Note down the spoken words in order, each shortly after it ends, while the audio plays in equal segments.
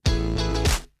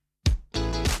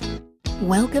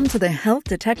Welcome to the Health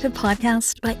Detective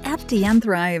Podcast by FDN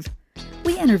Thrive.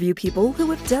 We interview people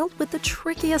who have dealt with the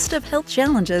trickiest of health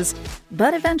challenges,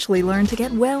 but eventually learn to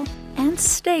get well and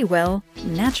stay well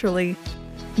naturally.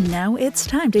 Now it's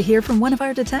time to hear from one of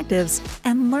our detectives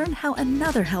and learn how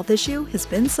another health issue has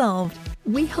been solved.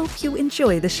 We hope you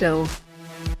enjoy the show.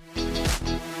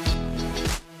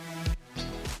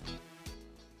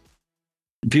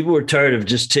 People are tired of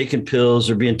just taking pills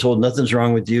or being told nothing's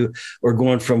wrong with you or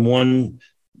going from one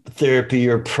therapy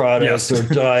or product or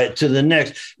diet to the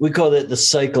next. We call that the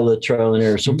cycle of trial and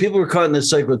error. So people were caught in the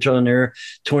cycle of trial and error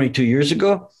 22 years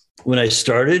ago when I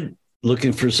started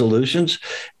looking for solutions.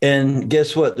 And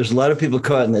guess what? There's a lot of people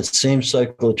caught in that same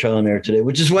cycle of trial and error today,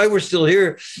 which is why we're still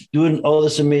here doing all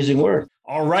this amazing work.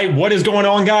 All right. What is going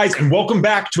on, guys? And welcome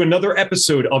back to another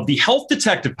episode of the Health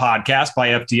Detective Podcast by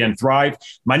FDN Thrive.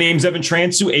 My name is Evan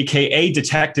Transu, a.k.a.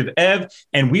 Detective Ev,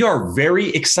 and we are very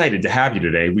excited to have you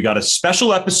today. We got a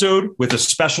special episode with a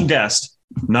special guest,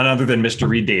 none other than Mr.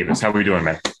 Reed Davis. How are we doing,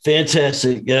 man?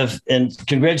 Fantastic, Ev. And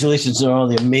congratulations on all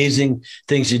the amazing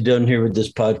things you've done here with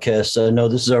this podcast. I know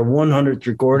this is our 100th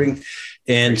recording.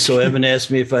 And so Evan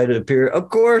asked me if I'd appear. Of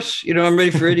course, I'm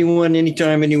ready for anyone,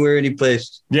 anytime, anywhere, any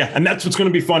place. Yeah. And that's what's going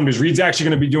to be fun because Reed's actually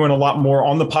going to be doing a lot more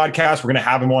on the podcast. We're going to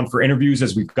have him on for interviews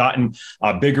as we've gotten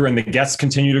bigger and the guests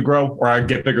continue to grow or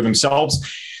get bigger themselves.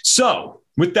 So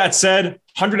with that said,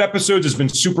 100 episodes has been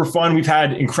super fun. We've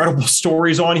had incredible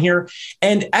stories on here.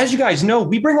 And as you guys know,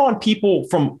 we bring on people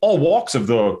from all walks of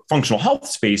the functional health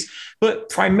space, but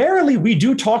primarily we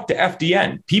do talk to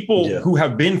FDN, people who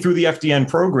have been through the FDN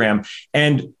program.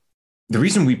 And the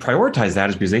reason we prioritize that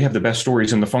is because they have the best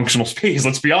stories in the functional space.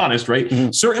 Let's be honest, right?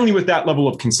 Mm-hmm. Certainly with that level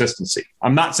of consistency.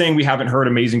 I'm not saying we haven't heard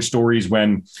amazing stories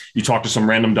when you talk to some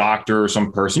random doctor or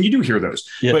some person. You do hear those,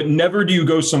 but never do you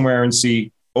go somewhere and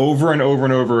see over and over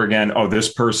and over again, oh,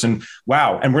 this person,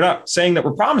 wow. And we're not saying that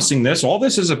we're promising this. All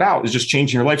this is about is just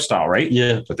changing your lifestyle, right?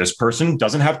 Yeah. But this person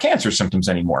doesn't have cancer symptoms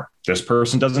anymore. This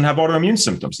person doesn't have autoimmune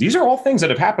symptoms. These are all things that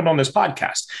have happened on this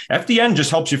podcast. FDN just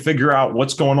helps you figure out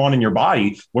what's going on in your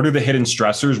body. What are the hidden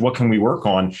stressors? What can we work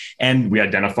on? And we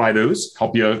identify those,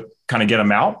 help you kind of get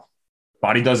them out.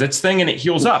 Body does its thing and it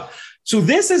heals up. So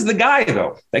this is the guy,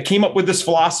 though, that came up with this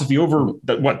philosophy over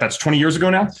that's 20 years ago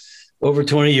now? Over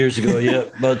 20 years ago. Yeah,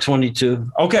 about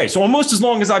 22. Okay. So almost as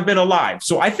long as I've been alive.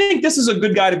 So I think this is a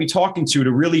good guy to be talking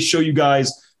to really show you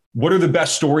guys what are the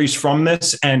best stories from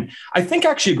this. And I think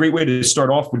actually a great way to start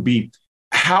off would be,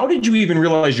 how did you even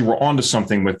realize you were onto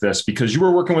something with this? Because you were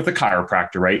working with a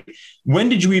chiropractor, right? When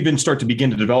did you even start to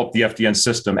begin to develop the FDN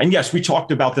system? And yes, we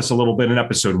talked about this a little bit in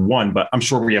episode 1, but I'm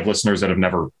sure we have listeners that have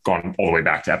never gone all the way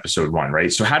back to episode 1,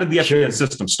 right? So how did the FDN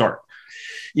system start?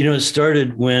 It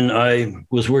started when I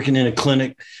was working in a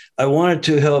clinic. I wanted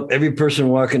to help every person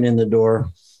walking in the door,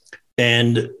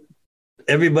 and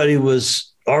everybody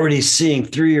was already seeing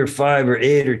 3 or 5 or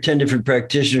 8 or 10 different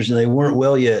practitioners, and they weren't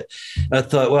well yet. I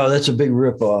thought, wow, that's a big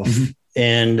ripoff. Mm-hmm.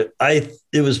 And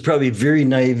it was probably very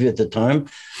naive at the time,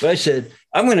 but I said,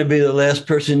 I'm going to be the last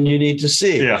person you need to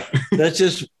see. Yeah. That's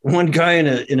just one guy in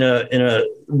a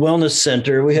wellness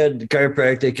center. We had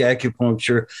chiropractic,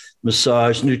 acupuncture,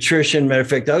 massage, nutrition. Matter of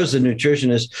fact, I was the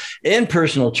nutritionist and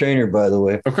personal trainer, by the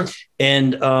way. Okay.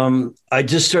 And I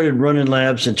just started running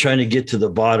labs and trying to get to the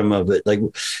bottom of it.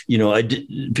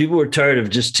 People were tired of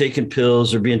just taking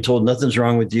pills or being told nothing's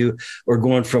wrong with you or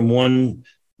going from one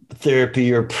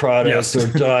therapy or product or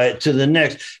diet to the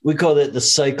next. We call that the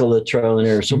cycle of trial and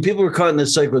error. So people were caught in the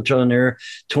cycle of trial and error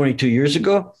 22 years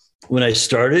ago when I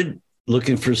started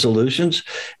looking for solutions.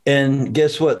 And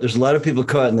guess what? There's a lot of people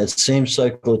caught in that same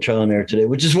cycle of trial and error today,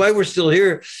 which is why we're still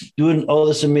here doing all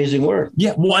this amazing work.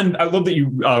 Yeah. One, I love that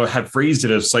you had phrased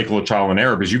it as cycle of trial and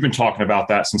error, because you've been talking about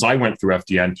that since I went through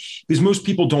FDN, because most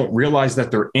people don't realize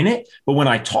that they're in it. But when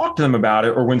I talk to them about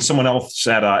it, or when someone else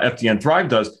at FDN Thrive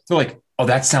does, they're like, oh,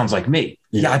 that sounds like me.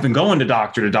 Yeah, I've been going to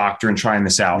doctor and trying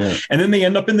this out. Yeah. And then they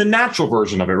end up in the natural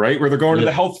version of it, right? Where they're going to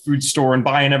the health food store and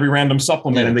buying every random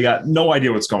supplement and they got no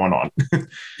idea what's going on.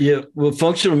 Yeah. Well,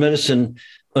 functional medicine,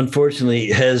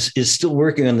 unfortunately, is still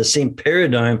working on the same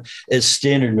paradigm as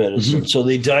standard medicine. Mm-hmm. So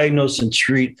they diagnose and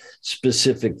treat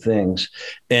specific things.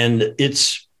 And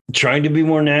it's trying to be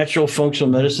more natural.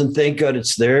 Functional medicine, thank God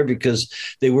it's there, because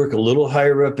they work a little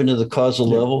higher up into the causal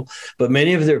level, but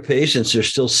many of their patients are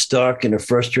still stuck in a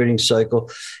frustrating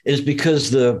cycle. Is because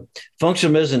the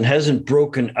functional medicine hasn't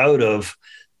broken out of,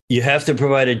 you have to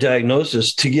provide a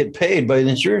diagnosis to get paid by the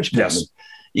insurance company. Yes.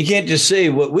 You can't just say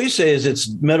what we say is it's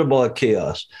metabolic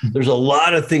chaos. There's a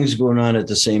lot of things going on at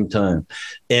the same time,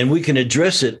 and we can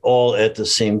address it all at the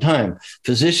same time.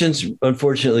 Physicians,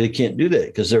 unfortunately, can't do that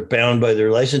because they're bound by their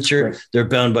licensure. Right. They're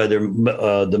bound by their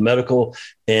the medical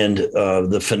and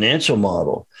the financial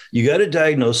model. You got to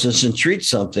diagnose this and treat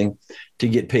something to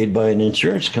get paid by an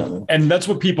insurance company. And that's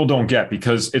what people don't get,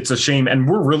 because it's a shame. And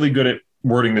we're really good at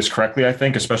wording this correctly, I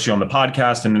think, especially on the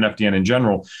podcast and in FDN in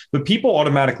general. But people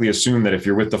automatically assume that if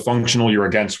you're with the functional, you're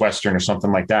against Western or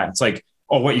something like that. It's like,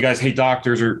 oh, what, you guys hate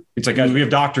doctors? Or it's like, guys, we have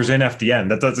doctors in FDN.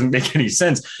 That doesn't make any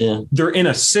sense. Yeah. They're in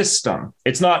a system.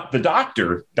 It's not the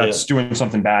doctor that's doing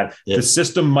something bad. Yeah. The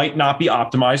system might not be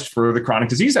optimized for the chronic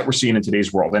disease that we're seeing in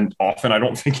today's world. And often I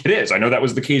don't think it is. I know that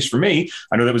was the case for me.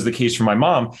 I know that was the case for my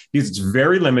mom, because it's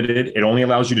very limited. It only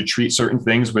allows you to treat certain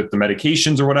things with the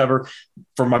medications or whatever.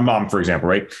 For my mom, for example,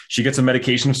 right? She gets a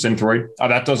medication of Synthroid. Oh,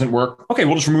 that doesn't work. Okay,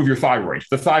 we'll just remove your thyroid.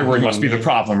 The thyroid must be the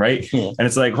problem, right? Yeah. And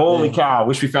it's like, holy cow,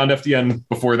 wish we found FDN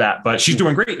before that. But she's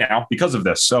doing great now because of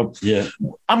this. So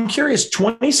I'm curious,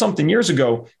 20 something years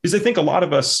ago, because I think a lot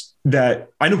of us that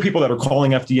I know people that are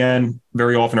calling FDN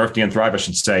very often, or FDN Thrive, I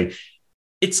should say,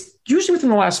 it's usually within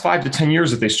the last 5 to 10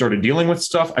 years that they started dealing with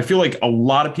stuff. I feel like a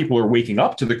lot of people are waking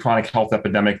up to the chronic health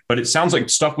epidemic, but it sounds like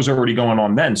stuff was already going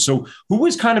on then. So who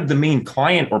was kind of the main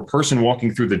client or person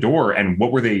walking through the door, and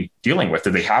what were they dealing with?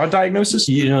 Did they have a diagnosis?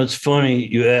 You know, it's funny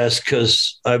you ask,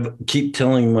 because I keep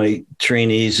telling my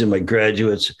trainees and my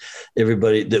graduates,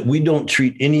 everybody, that we don't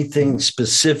treat anything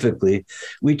specifically.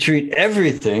 We treat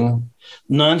everything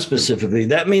non-specifically.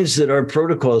 That means that our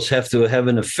protocols have to have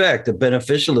an effect, a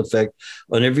beneficial effect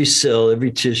on every cell,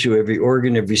 every tissue, every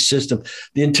organ, every system,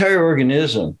 the entire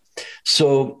organism.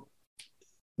 So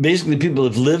basically, people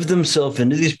have lived themselves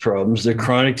into these problems. They're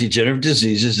chronic degenerative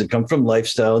diseases that come from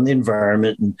lifestyle and the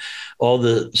environment and all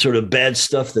the sort of bad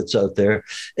stuff that's out there.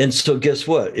 And so guess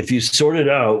what? If you sort it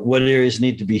out, what areas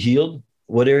need to be healed,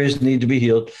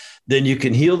 then you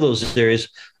can heal those areas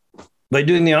by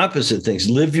doing the opposite things.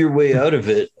 Live your way out of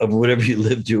it, of whatever you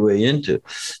lived your way into.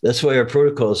 That's why our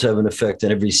protocols have an effect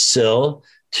on every cell,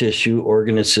 tissue,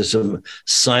 organ, and system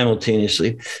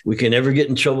simultaneously. We can never get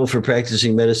in trouble for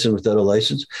practicing medicine without a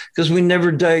license, because we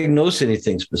never diagnose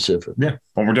anything specific. Yeah.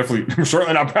 Well, we're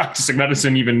certainly not practicing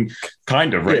medicine, even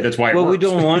kind of, right? Yeah. That's why we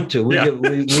don't want to.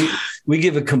 We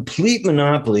give a complete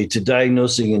monopoly to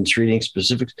diagnosing and treating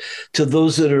specifics to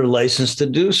those that are licensed to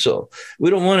do so. We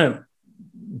don't want to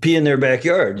be in their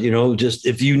backyard, just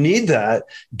if you need that,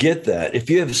 get that. If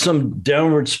you have some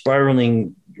downward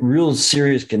spiraling, real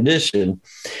serious condition,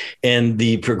 and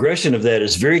the progression of that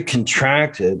is very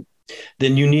contracted,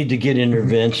 then you need to get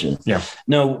intervention. Yeah.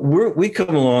 Now we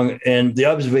come along, and the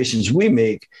observations we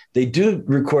make, they do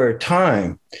require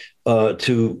time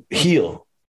to heal.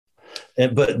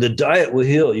 But the diet will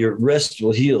heal, your rest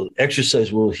will heal,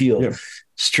 exercise will heal. Yeah.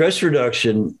 Stress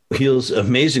reduction heals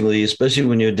amazingly, especially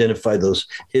when you identify those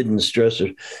hidden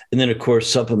stressors. And then, of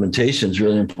course, supplementation is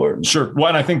really important. Sure. Well,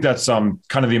 and I think that's kind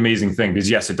of the amazing thing,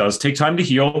 because yes, it does take time to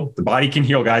heal. The body can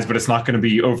heal, guys, but it's not going to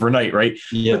be overnight, right?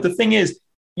 Yeah. But the thing is,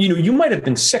 you might have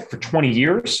been sick for 20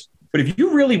 years, but if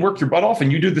you really work your butt off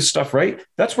and you do this stuff right,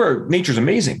 that's where nature's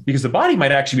amazing, because the body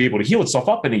might actually be able to heal itself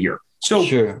up in a year. So,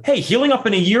 Hey, healing up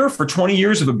in a year for 20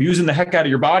 years of abusing the heck out of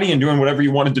your body and doing whatever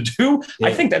you wanted to do, yeah.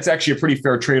 I think that's actually a pretty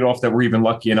fair trade-off, that we're even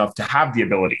lucky enough to have the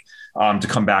ability to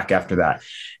come back after that.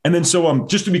 And then, so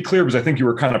just to be clear, because I think you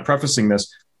were kind of prefacing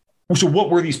this, so what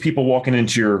were these people walking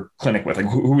into your clinic with? Like,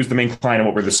 who was the main client and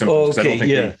what were the symptoms? Okay,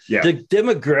 the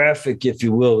demographic, if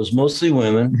you will, was mostly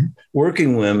women,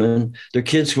 working women. Their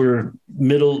kids were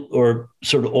middle or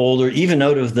sort of older, even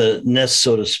out of the nest,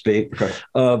 so to speak. Okay.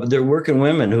 But they're working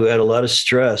women who had a lot of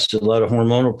stress, a lot of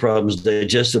hormonal problems,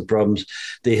 digestive problems.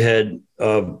 They had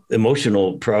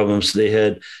emotional problems. They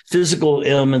had physical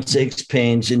ailments, aches,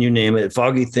 pains, and you name it,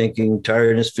 foggy thinking,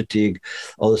 tiredness, fatigue,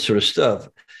 all this sort of stuff.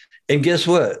 And guess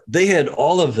what? They had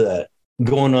all of that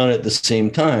going on at the same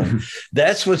time.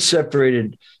 That's what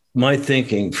separated my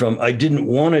thinking from, I didn't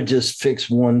want to just fix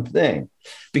one thing,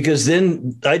 because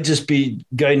then I'd just be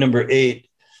guy number 8.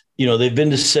 They've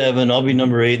been to 7, I'll be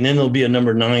number 8, and then there'll be a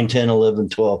number 9, 10, 11,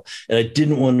 12. And I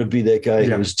didn't want to be that guy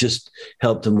who was just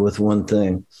helped them with one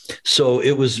thing. So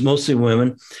it was mostly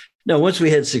women. Now, once we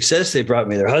had success, they brought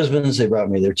me their husbands, they brought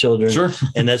me their children. Sure.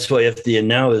 And that's why FDN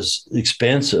now is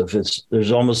expansive.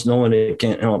 There's almost no one it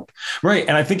can't help. Right.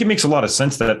 And I think it makes a lot of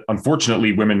sense that,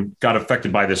 unfortunately, women got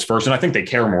affected by this first. And I think they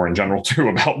care more in general, too,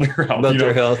 about their health. About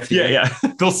their health. Yeah.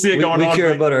 They'll see it going on. We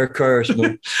care about our cars.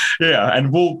 Yeah.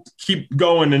 And we'll keep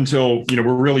going until,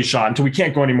 we're really shot, until we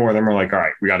can't go anymore. Then we're like, all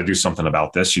right, we got to do something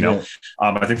about this,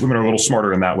 I think women are a little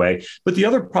smarter in that way. But the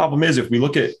other problem is, if we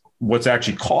look at what's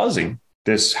actually causing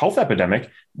this health epidemic.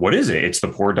 What is it? It's the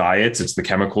poor diets, it's the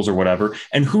chemicals or whatever.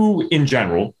 And who in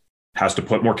general has to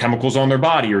put more chemicals on their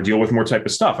body or deal with more type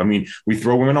of stuff? I mean, we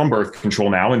throw women on birth control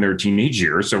now in their teenage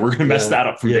years. So we're going to mess that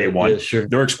up from day one. Sure.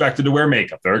 They're expected to wear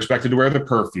makeup. They're expected to wear the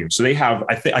perfume. So they have,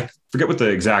 I forget what the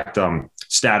exact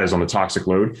stat is on the toxic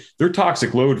load. Their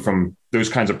toxic load from those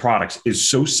kinds of products is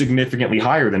so significantly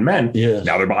higher than men. Yeah.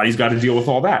 Now their body's got to deal with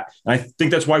all that. And I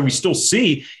think that's why we still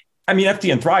see, I mean,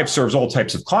 FDN Thrive serves all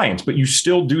types of clients, but you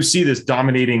still do see this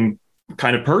dominating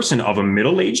kind of person of a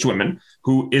middle-aged woman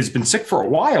who has been sick for a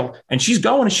while, and she's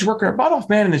going and she's working her butt off,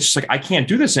 man. And it's just like, I can't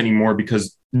do this anymore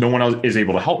because no one else is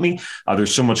able to help me.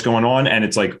 There's so much going on. And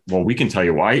it's like, well, we can tell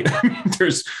you why. I mean,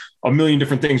 there's a million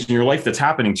different things in your life that's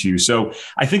happening to you. So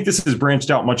I think this has branched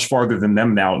out much farther than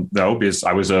them now, though, because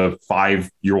I was a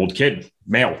 5-year-old kid,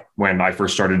 male, when I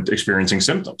first started experiencing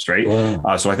symptoms, right?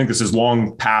 Wow. So I think this is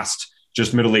long past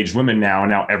just middle-aged women now.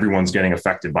 Now everyone's getting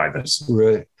affected by this.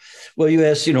 Right. Well, you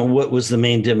asked, what was the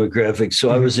main demographic? So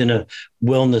I was in a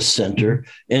wellness center,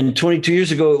 and 22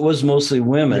 years ago, it was mostly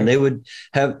women. Yeah. They would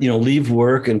have, leave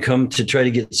work and come to try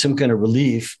to get some kind of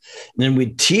relief. And then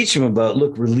we'd teach them about,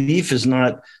 look, relief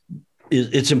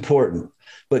it's important,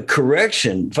 but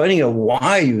correction, finding out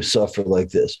why you suffer like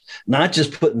this, not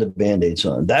just putting the Band-Aids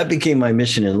on. That became my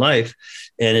mission in life.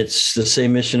 And it's the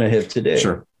same mission I have today.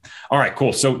 Sure. All right,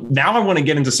 cool. So now I want to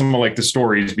get into some of the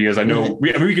stories, because I know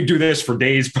we could do this for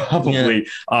days, probably.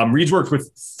 Yeah. Reed's worked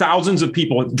with thousands of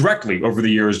people directly over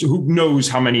the years. Who knows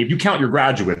how many, if you count your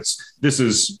graduates, this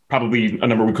is probably a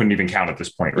number we couldn't even count at this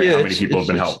point, right? Yeah, how many people have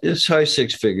been helped? It's high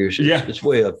six figures. It's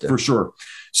way up there. For sure.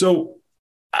 So,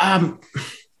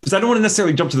 because I don't want to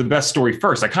necessarily jump to the best story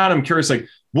first. I kind of am curious,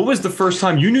 what was the first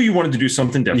time you knew you wanted to do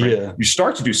something different? Yeah. You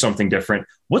start to do something different.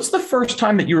 What's the first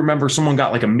time that you remember someone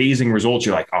got amazing results?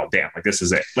 You're like, oh, damn, this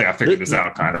is it. I figured this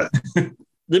out kind of.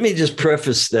 Let me just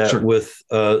preface that with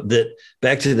that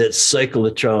back to that cycle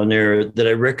of trial and error that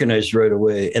I recognized right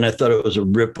away. And I thought it was a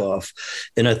ripoff.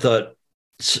 And I thought,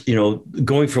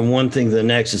 going from one thing to the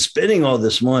next and spending all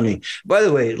this money. By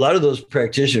the way, a lot of those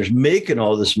practitioners making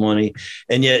all this money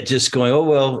and yet just going, oh,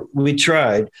 well, we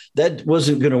tried. That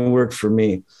wasn't going to work for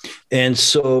me. And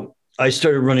so I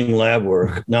started running lab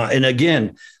work. Now, and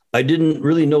again, I didn't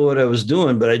really know what I was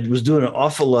doing, but I was doing an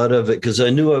awful lot of it because I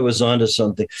knew I was onto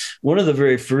something. One of the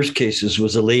very first cases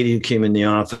was a lady who came in the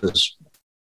office.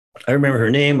 I remember her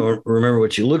name or remember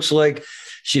what she looks like.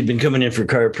 She'd been coming in for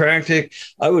chiropractic.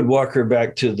 I would walk her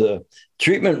back to the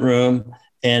treatment room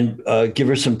and give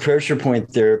her some pressure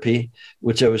point therapy,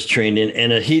 which I was trained in,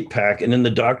 and a heat pack. And then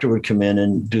the doctor would come in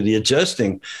and do the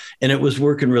adjusting. And it was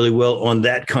working really well on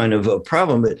that kind of a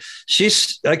problem. But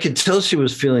I could tell she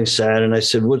was feeling sad. And I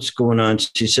said, what's going on?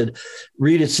 She said,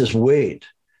 Reed, it's this weight.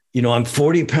 I'm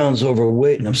 40 pounds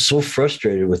overweight, and I'm so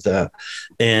frustrated with that.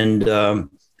 And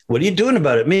what are you doing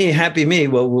about it? Happy me.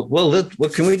 Well,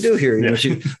 what can we do here?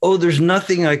 There's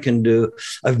nothing I can do.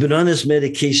 I've been on this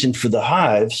medication for the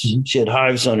hives. Mm-hmm. She had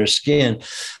hives on her skin.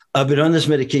 I've been on this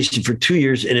medication for 2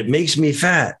 years, and it makes me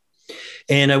fat.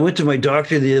 And I went to my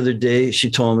doctor the other day.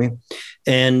 She told me,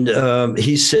 and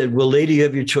he said, well, lady, you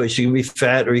have your choice. You can be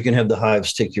fat or you can have the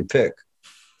hives. Take your pick,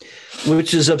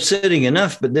 which is upsetting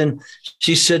enough. But then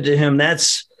she said to him,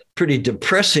 that's pretty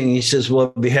depressing. He says,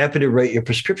 well, I'd be happy to write your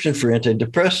prescription for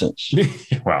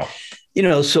antidepressants. Wow.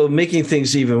 So making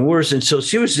things even worse. And so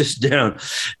she was just down.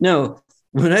 Now,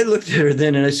 when I looked at her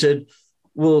then and I said,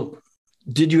 well,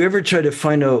 did you ever try to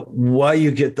find out why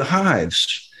you get the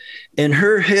hives? And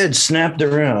her head snapped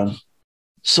around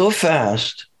so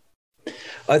fast,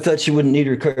 I thought she wouldn't need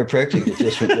her chiropractic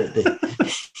adjustment that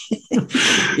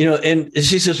day. And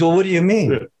she says, well, what do you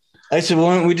mean? Yeah. I said, well,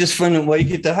 why don't we just find out why you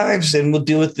get the hives and we'll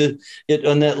deal with it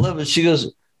on that level. She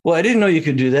goes, well, I didn't know you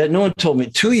could do that. No one told me.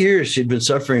 2 years she'd been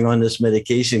suffering on this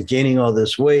medication, gaining all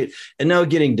this weight, and now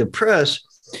getting depressed.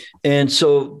 And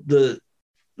so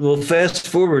fast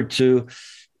forward to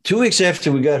 2 weeks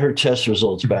after we got her test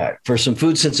results back for some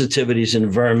food sensitivities and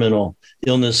environmental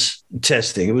illness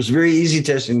testing. It was very easy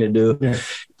testing to do. Yeah.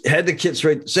 Had the kits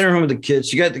right, sent her home with the kits.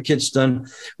 She got the kits done.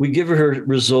 We give her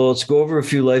results, go over a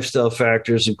few lifestyle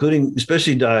factors, including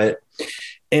especially diet.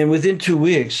 And within 2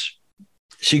 weeks,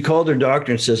 she called her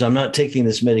doctor and says, I'm not taking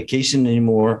this medication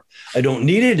anymore. I don't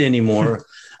need it anymore.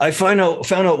 I found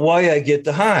out why I get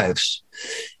the hives.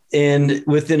 And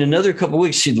within another couple of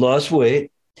weeks, she'd lost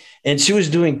weight. And she was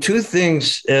doing two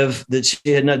things, Ev, that she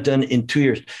had not done in 2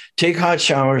 years. Take hot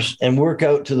showers and work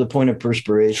out to the point of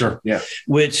perspiration. Sure, yeah.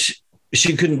 Which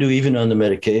she couldn't do even on the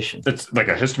medication. That's like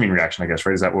a histamine reaction, I guess,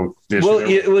 right? Is that what?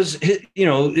 It was,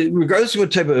 regardless of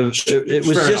what type of, it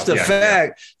was just the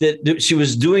fact that she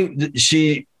was doing.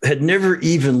 She had never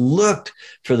even looked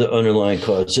for the underlying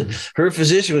cause. Her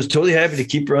physician was totally happy to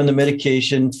keep her on the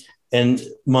medication and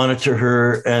monitor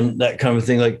her and that kind of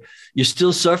thing. Like, you're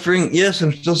still suffering? Yes,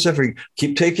 I'm still suffering.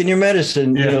 Keep taking your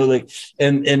medicine,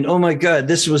 and oh my God,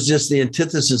 this was just the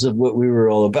antithesis of what we were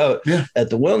all about at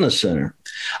the wellness center.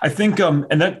 I think,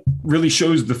 and that really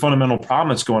shows the fundamental problem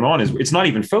that's going on is it's not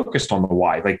even focused on the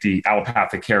why, like the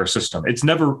allopathic care system. It's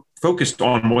never focused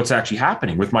on what's actually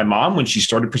happening. With my mom, when she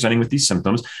started presenting with these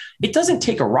symptoms, it doesn't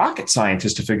take a rocket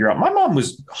scientist to figure out. My mom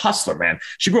was a hustler, man.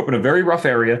 She grew up in a very rough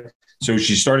area. So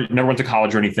she never went to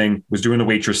college or anything, was doing the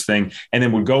waitress thing, and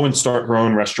then would go and start her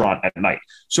own restaurant at night.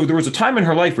 So there was a time in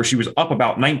her life where she was up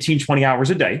about 19, 20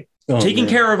 hours a day, taking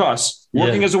care of us,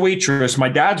 working as a waitress. My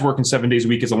dad's working 7 days a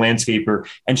week as a landscaper,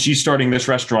 and she's starting this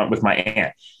restaurant with my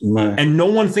aunt. And no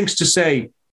one thinks to say,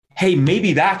 hey,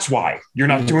 maybe that's why you're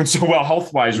not doing so well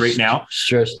health-wise right now.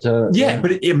 Stressed out. Yeah,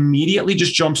 but it immediately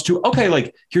just jumps to, okay,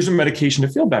 like, here's a medication to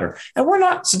feel better. And we're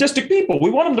not sadistic people.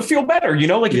 We want them to feel better.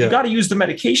 If you got to use the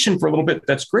medication for a little bit,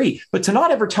 that's great. But to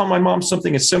not ever tell my mom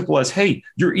something as simple as, hey,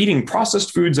 you're eating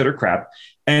processed foods that are crap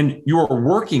and you're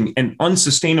working an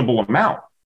unsustainable amount.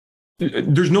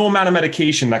 There's no amount of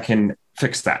medication that can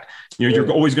fix that.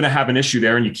 You're always going to have an issue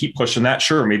there, and you keep pushing that.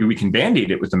 Sure, maybe we can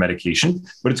band-aid it with the medication,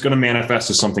 but it's going to manifest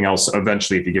as something else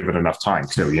eventually if you give it enough time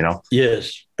too,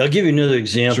 Yes. I'll give you another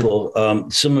example,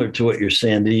 similar to what you're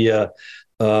saying.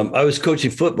 I was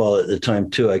coaching football at the time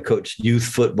too. I coached youth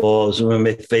football. It was one of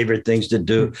my favorite things to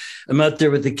do. I'm out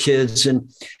there with the kids,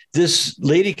 and this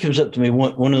lady comes up to me,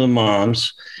 one of the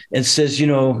moms, and says,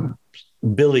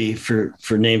 Billy, for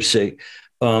namesake,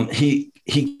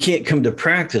 he can't come to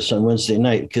practice on Wednesday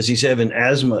night because he's having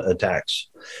asthma attacks.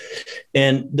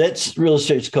 And that's really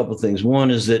illustrates a couple of things.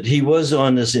 One is that he was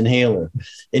on this inhaler,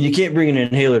 and you can't bring an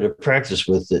inhaler to practice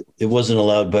with it. It wasn't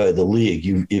allowed by the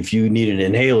league. If you need an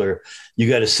inhaler, you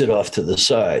got to sit off to the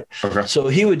side. Okay. So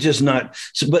he would just not.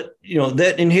 But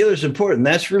that inhaler is important.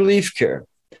 That's relief care.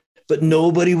 But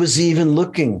nobody was even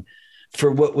looking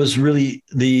for what was really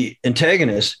the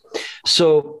antagonist.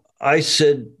 So I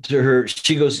said to her,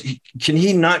 she goes, can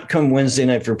he not come Wednesday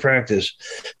night for practice,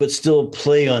 but still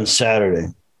play on Saturday?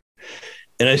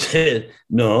 And I said,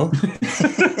 no,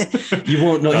 you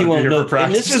won't know. He won't know.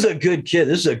 And this is a good kid.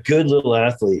 This is a good little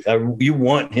athlete. You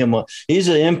want him. He's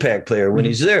an impact player when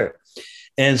he's there.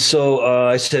 And so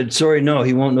I said, sorry, no,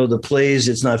 he won't know the plays.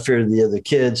 It's not fair to the other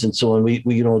kids and so on.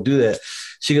 We don't do that.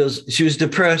 She goes, she was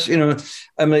depressed.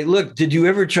 I'm like, look, did you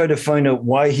ever try to find out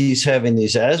why he's having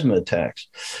these asthma attacks?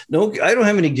 No, I don't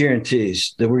have any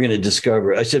guarantees that we're going to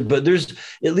discover. I said, but there's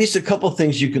at least a couple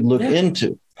things you could look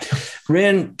into.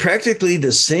 Ran practically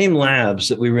the same labs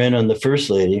that we ran on the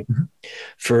first lady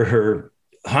for her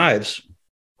hives.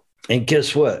 And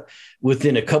guess what?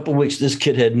 Within a couple of weeks, this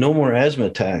kid had no more asthma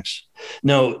attacks.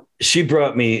 Now, she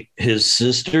brought me his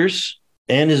sisters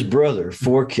and his brother,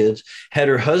 4 kids, had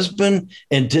her husband,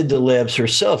 and did the labs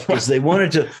herself because they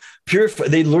wanted to purify.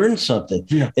 They learned something,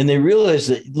 and they realized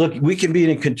that, look, we can be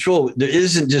in control. There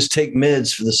isn't just take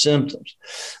meds for the symptoms.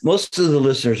 Most of the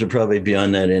listeners are probably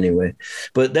beyond that anyway.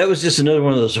 But that was just another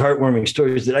one of those heartwarming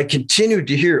stories that I continued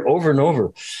to hear over and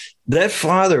over. That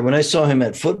father, when I saw him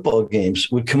at football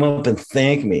games, would come up and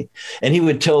thank me. And he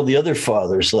would tell the other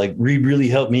fathers, like, really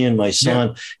helped me and my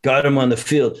son, got him on the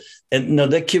field. And no,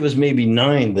 that kid was maybe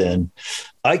 9 then.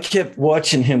 I kept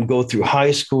watching him go through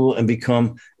high school and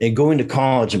going to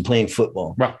college and playing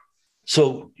football. Wow.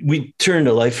 So we turned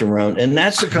a life around. And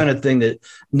that's the kind of thing that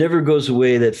never goes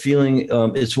away, that feeling.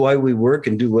 It's why we work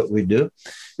and do what we do.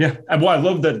 Yeah. Well, I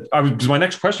love that. My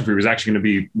next question for you was actually going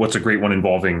to be, what's a great one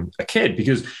involving a kid?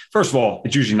 Because first of all,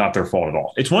 it's usually not their fault at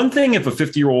all. It's one thing if a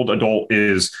 50-year-old adult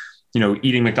is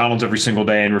eating McDonald's every single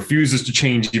day and refuses to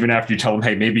change even after you tell them,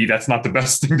 hey, maybe that's not the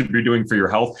best thing to be doing for your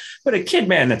health. But a kid,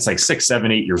 man, that's like 6, 7,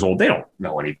 8 years old, they don't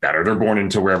know any better. They're born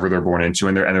into wherever they're born into,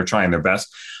 and they're trying their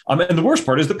best. And the worst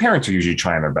part is the parents are usually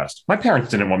trying their best. My parents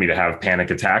didn't want me to have panic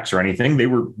attacks or anything. They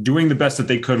were doing the best that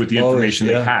they could with the information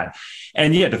they had.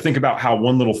 And to think about how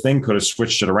one little thing could have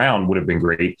switched it around would have been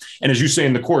great. And as you say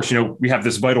in the course, we have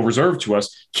this vital reserve to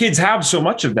us. Kids have so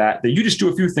much of that you just do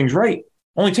a few things right.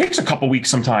 Only takes a couple weeks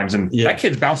sometimes, and that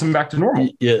kid's bouncing back to normal.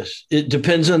 Yes. It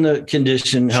depends on the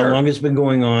condition, how long it's been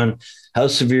going on, how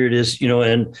severe it is,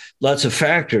 and lots of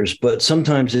factors, but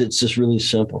sometimes it's just really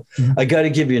simple. I got to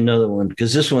give you another one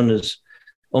because this one is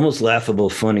almost laughable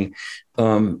funny.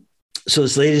 so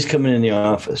this lady's coming in the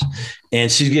office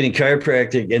and she's getting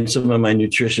chiropractic and some of my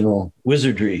nutritional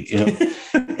wizardry,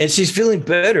 and she's feeling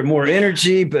better, more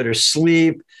energy, better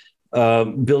sleep,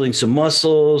 building some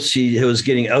muscles. She was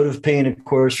getting out of pain, of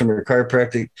course, from her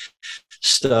chiropractic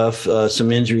stuff,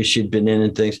 some injuries she'd been in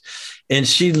and things. And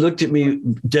she looked at me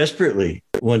desperately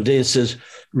one day and says,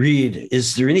 Reed,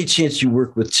 is there any chance you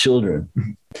work with children?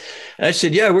 And I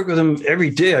said, yeah, I work with them every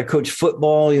day. I coach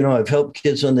football. I've helped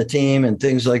kids on the team and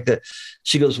things like that.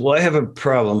 She goes, well, I have a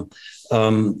problem.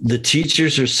 The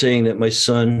teachers are saying that my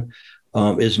son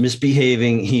is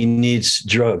misbehaving. He needs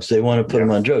drugs. They want to put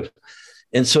him on drugs.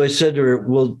 And so I said to her,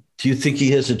 well, do you think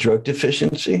he has a drug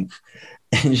deficiency?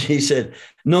 And she said,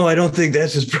 no, I don't think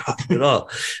that's his problem at all.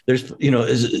 There's,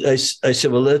 I said,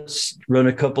 well, let's run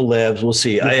a couple labs. We'll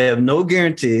see. I have no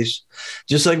guarantees.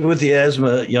 Just like with the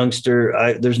asthma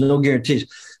youngster, there's no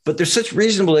guarantees. But there's such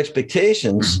reasonable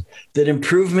expectations that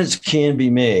improvements can be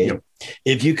made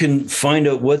if you can find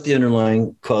out what the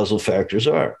underlying causal factors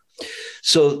are.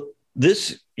 So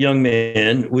this young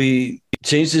man, we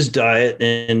changed his diet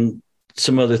and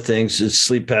some other things, his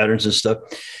sleep patterns and stuff.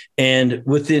 And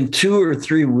within 2 or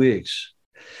 3 weeks,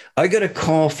 I got a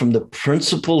call from the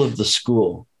principal of the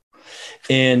school.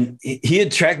 And he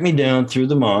had tracked me down through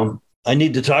the mom. I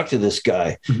need to talk to this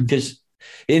guy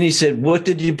and he said, what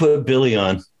did you put Billy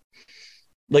on?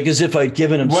 Like as if I'd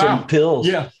given him some pills.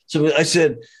 Yeah. So I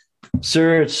said,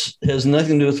 sir, it has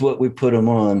nothing to do with what we put him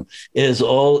on. It has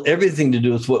everything to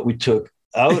do with what we took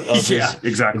out of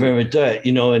his environment diet,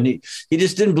 and he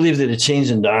just didn't believe that a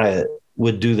change in diet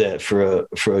would do that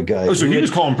for a guy. Oh, so he was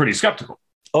calling pretty skeptical.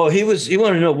 Oh, he wanted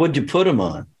to know, what'd you put him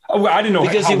on? Oh, I didn't know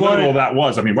because how literal that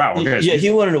was. I mean, wow. Okay. Yeah, he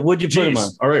wanted to know, what'd you put him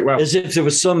on? All right, wow. As if there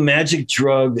was some magic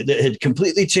drug that had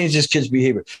completely changed this kid's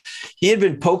behavior. He had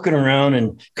been poking around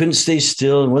and couldn't stay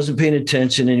still and wasn't paying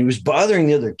attention. And he was bothering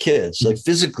the other kids, like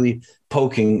physically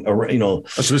poking around,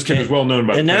 So this kid was well known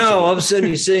by and now all of a sudden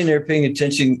he's sitting there paying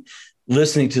attention,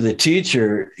 listening to the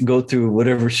teacher go through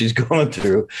whatever she's going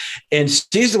through. And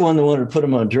she's the one that wanted to put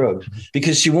him on drugs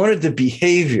because she wanted the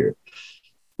behavior,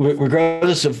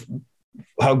 regardless of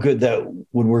how good that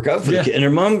would work out for the kid. And her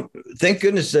mom, thank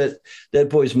goodness that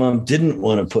boy's mom didn't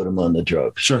want to put him on the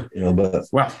drugs. Sure. But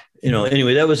wow.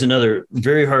 Anyway, that was another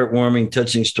very heartwarming,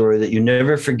 touching story that you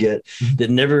never forget, that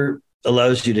never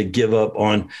allows you to give up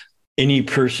on any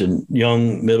person,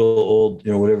 young, middle, old,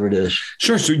 whatever it is.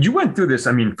 Sure. So you went through this.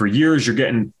 I mean, for years, you're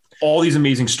getting all these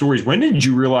amazing stories. When did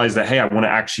you realize that, hey, I want to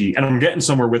actually, and I'm getting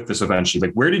somewhere with this eventually,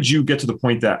 like where did you get to the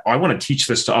point that I want to teach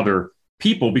this to other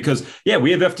people? Because we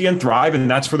have FDN Thrive, and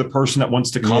that's for the person that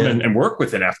wants to come and work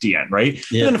with an FDN, right?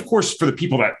 Yeah. And then of course, for the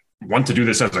people that want to do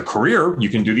this as a career, you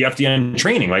can do the FDN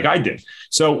training like I did.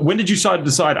 So when did you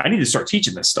decide I need to start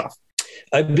teaching this stuff?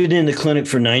 I've been in the clinic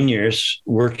for 9 years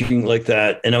working like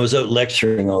that. And I was out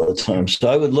lecturing all the time. So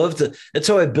I would love to, that's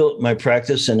how I built my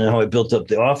practice and how I built up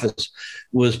the office,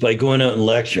 was by going out and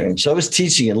lecturing. So I was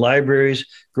teaching in libraries,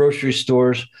 grocery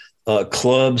stores,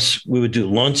 clubs. We would do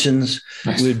luncheons.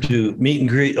 Nice. We would do meet and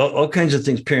greet, all kinds of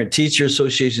things, parent teacher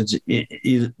associations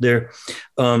there.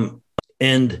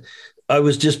 And I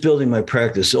was just building my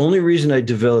practice. The only reason I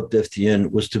developed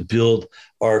FDN was to build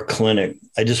our clinic.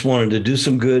 I just wanted to do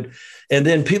some good. And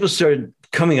then people started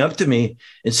coming up to me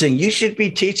and saying, you should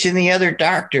be teaching the other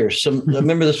doctors. I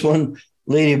remember this one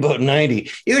lady about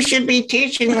 90, you should be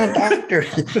teaching the doctor.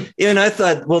 And I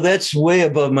thought, well, that's way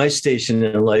above my station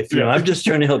in life. I'm just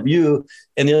trying to help you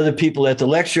and the other people at the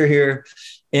lecture here.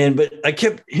 But I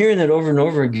kept hearing that over and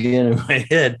over again in my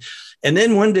head. And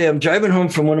then one day I'm driving home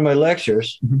from one of my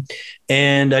lectures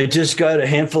and I just got a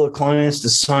handful of clients to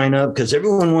sign up because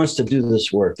everyone wants to do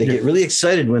this work. They get really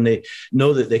excited when they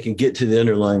know that they can get to the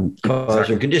underlying cause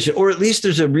or condition, or at least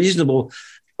there's a reasonable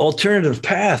alternative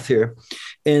path here.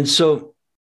 And so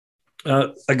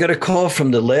I got a call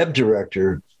from the lab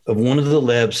director of one of the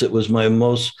labs that was my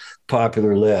most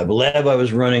popular lab, a lab I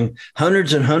was running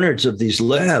hundreds and hundreds of these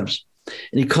labs.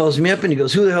 And he calls me up and he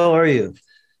goes, who the hell are you?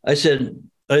 I said,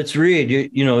 it's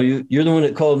Reed. You're the one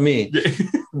that called me.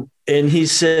 And he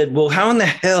said, well, how in the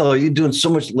hell are you doing so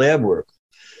much lab work?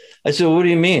 I said, well, what do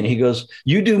you mean? He goes,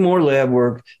 you do more lab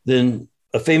work than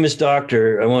a famous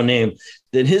doctor, I won't name,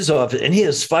 than his office. And he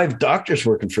has 5 doctors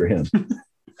working for him.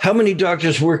 How many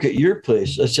doctors work at your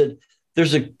place? I said,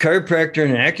 there's a chiropractor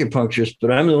and an acupuncturist,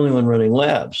 but I'm the only one running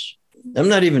labs. I'm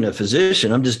not even a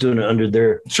physician. I'm just doing it under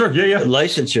their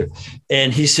licensure.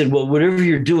 And he said, well, whatever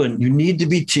you're doing, you need to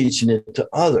be teaching it to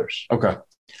others. Okay.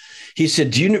 He said,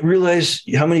 do you realize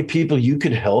how many people you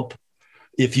could help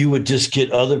if you would just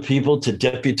get other people to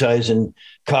deputize and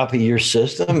copy your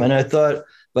system? And I thought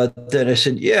about that. I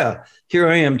said, yeah, here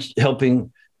I am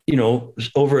helping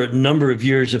over a number of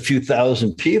years, a few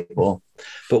thousand people.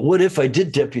 But what if I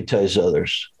did deputize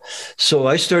others? So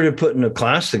I started putting a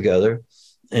class together,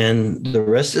 and the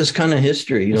rest is kind of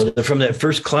history. From that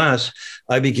first class,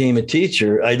 I became a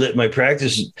teacher. I let my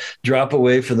practice drop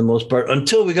away for the most part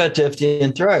until we got to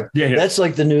FDN Thrive. Yeah. That's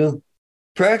like the new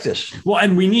practice. Well,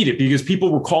 and we need it because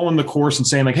people were calling the course and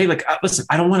saying like, hey, listen,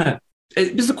 I don't want to,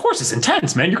 because the course is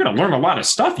intense, man. You're going to learn a lot of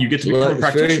stuff. You get to become a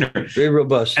practitioner. Very, very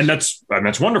robust. And that's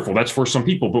wonderful. That's for some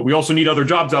people, but we also need other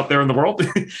jobs out there in the world.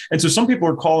 And so some people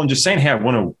are calling just saying, hey, I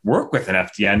want to work with an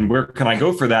FDN. Where can I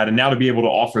go for that? And now to be able to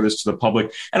offer this to the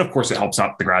public. And of course it helps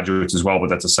out the graduates as well, but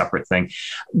that's a separate thing.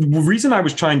 The reason I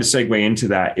was trying to segue into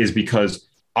that is because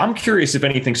I'm curious if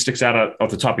anything sticks out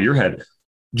off the top of your head.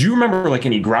 Do you remember like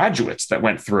any graduates that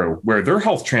went through where their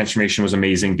health transformation was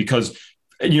amazing? Because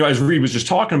as Reed was just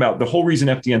talking about, the whole reason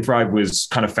FDN Thrive was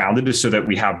kind of founded is so that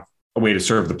we have a way to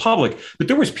serve the public. But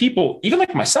there was people, even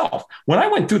like myself, when I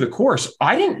went through the course,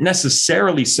 I didn't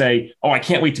necessarily say, oh, I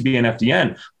can't wait to be an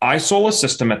FDN. I saw a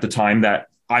system at the time that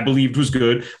I believed was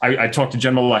good. I talked to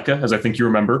Jen Maleka, as I think you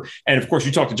remember. And of course,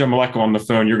 you talk to Jen Maleka on the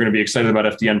phone, you're going to be excited about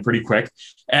FDN pretty quick.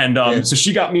 And so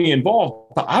she got me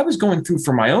involved, but I was going through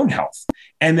for my own health.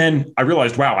 And then I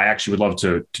realized, wow, I actually would love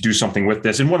to do something with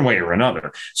this in one way or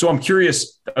another. So I'm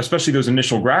curious, especially those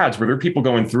initial grads, were there people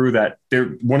going through that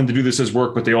they're wanting to do this as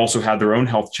work, but they also had their own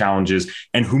health challenges,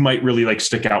 and who might really like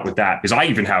stick out with that? Because I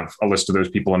even have a list of those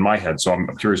people in my head. So I'm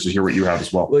curious to hear what you have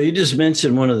as well. Well, you just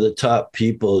mentioned one of the top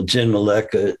people, Jen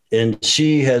Maleka, and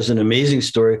she has an amazing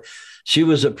story. She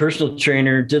was a personal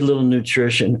trainer, did a little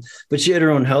nutrition, but she had her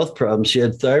own health problems. She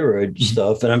had thyroid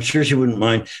stuff, and I'm sure she wouldn't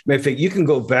mind. Matter of fact, you can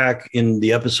go back in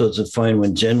the episodes and find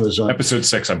when Jen was on. Episode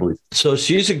 6, I believe. So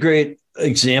she's a great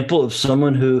example of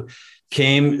someone who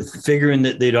came figuring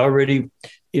that they'd already,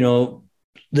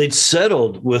 they'd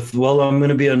settled with, well, I'm going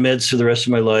to be on meds for the rest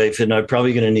of my life, and I'm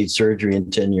probably going to need surgery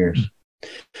in 10 years.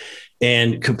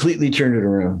 And completely turned it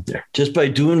around just by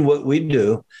doing what we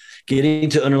do. Getting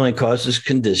to underlying causes,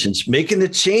 conditions, making the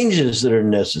changes that are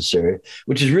necessary,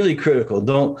 which is really critical.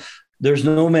 There's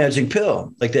no magic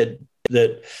pill like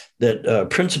that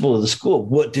principle of the school.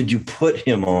 What did you put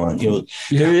him on?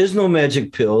 There is no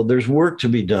magic pill. There's work to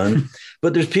be done,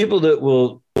 but there's people that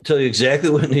will tell you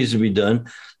exactly what needs to be done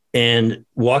and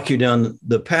walk you down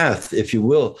the path, if you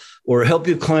will, or help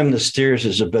you climb the stairs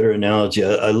is a better analogy.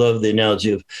 I love the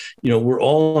analogy of, we're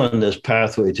all on this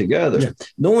pathway together. Yeah.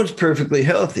 No one's perfectly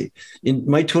healthy. In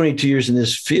my 22 years in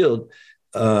this field,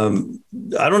 I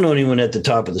don't know anyone at the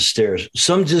top of the stairs.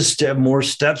 Some just have more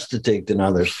steps to take than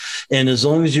others. And as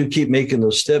long as you keep making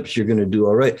those steps, you're going to do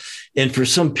all right. And for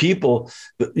some people,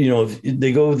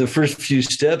 they go the first few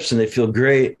steps and they feel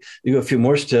great. You go a few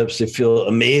more steps, they feel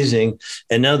amazing.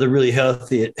 And now they're really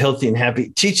healthy and happy,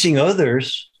 teaching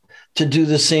others to do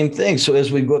the same thing. So as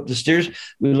we go up the stairs,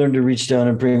 we learn to reach down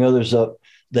and bring others up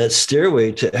that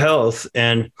stairway to health,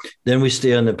 and then we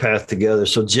stay on the path together.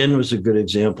 So Jen was a good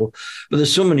example, but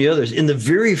there's so many others. In the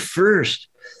very first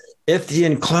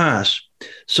FDN class,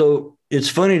 so it's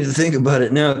funny to think about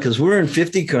it now because we're in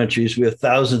 50 countries, we have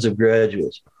thousands of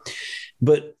graduates.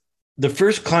 But the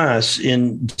first class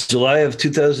in July of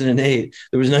 2008,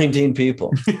 there was 19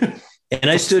 people. And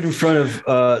I stood in front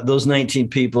of those 19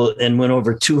 people and went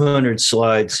over 200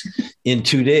 slides in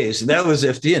 2 days. That was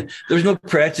FDN. There's no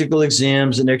practical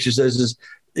exams and exercises.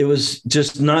 It was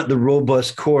just not the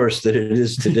robust course that it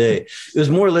is today. It was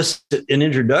more or less an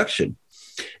introduction.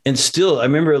 And still, I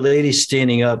remember a lady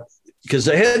standing up because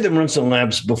I had them run some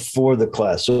labs before the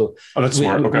class. So that's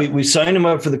smart. Okay. We signed them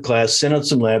up for the class, sent out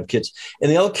some lab kits, and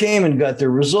they all came and got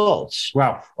their results.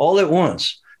 Wow. All at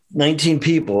once, 19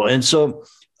 people. And so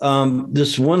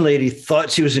this one lady thought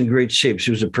she was in great shape.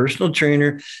 She was a personal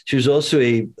trainer. She was also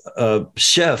a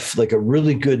chef, like a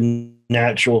really good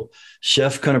natural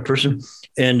chef kind of person.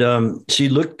 And she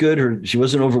looked good. She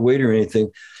wasn't overweight or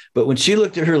anything. But when she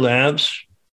looked at her labs,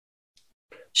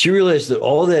 she realized that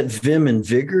all that vim and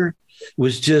vigor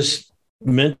was just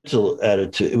mental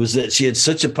attitude. It was that she had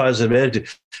such a positive attitude,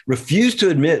 refused to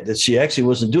admit that she actually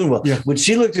wasn't doing well. Yeah. When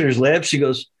she looked at her lab, she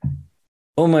goes,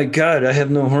 "Oh my God, I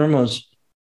have no hormones.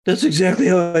 That's exactly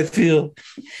how I feel."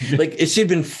 Like she'd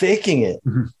been faking it,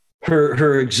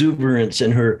 her exuberance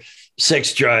and her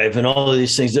sex drive and all of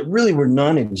these things that really were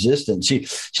non-existent.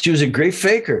 She was a great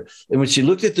faker. And when she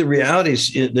looked at the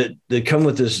realities that come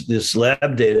with this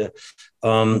lab data,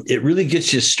 it really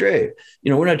gets you straight.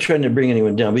 We're not trying to bring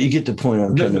anyone down, but you get the point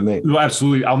I'm trying to make. No,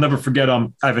 absolutely. I'll never forget. I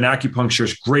have an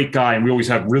acupuncturist, great guy, and we always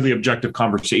have really objective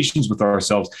conversations with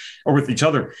ourselves or with each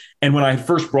other. And when I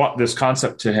first brought this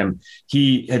concept to him,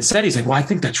 he had said, he's like, "Well, I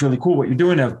think that's really cool what you're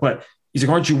doing now, but He's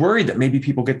like, aren't you worried that maybe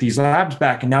people get these labs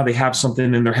back and now they have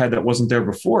something in their head that wasn't there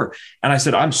before? And I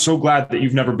said, I'm so glad that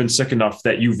you've never been sick enough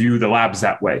that you view the labs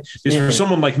that way. Because for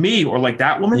someone like me or like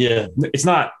that woman, it's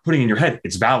not putting in your head,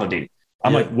 it's validating.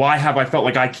 I'm like, why have I felt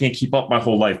like I can't keep up my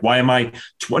whole life? Why am I,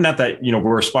 not that,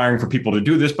 we're aspiring for people to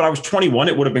do this, but I was 21.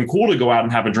 It would have been cool to go out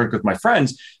and have a drink with my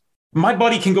friends. My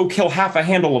buddy can go kill half a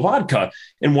handle of vodka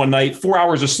in one night, 4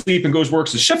 hours of sleep, and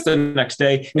works a shift the next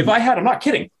day. If I had, I'm not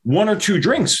kidding, 1 or 2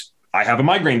 drinks, I have a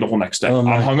migraine the whole next day. I'm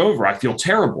hungover. I feel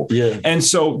terrible. And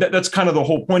so that's kind of the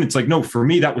whole point. It's like, no, for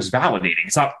me, that was validating.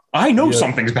 It's not, I know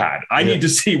something's bad. I need to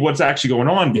see what's actually going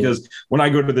on, because when I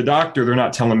go to the doctor, they're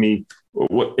not telling me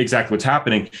exactly what's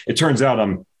happening. It turns out,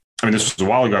 this was a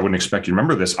while ago. I wouldn't expect you to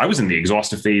remember this. I was in the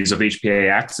exhaustive phase of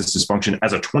HPA axis dysfunction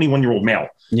as a 21-year-old male.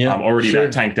 I'm already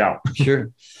that tanked out.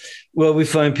 Well, we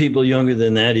find people younger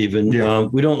than that even.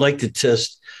 We don't like to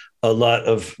test a lot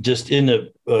of just in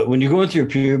the when you're going through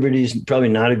puberty, it's probably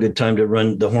not a good time to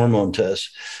run the hormone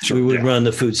test. We would run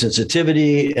the food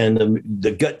sensitivity and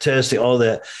the gut test, all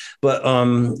that. But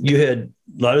you had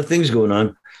a lot of things going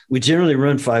on. We generally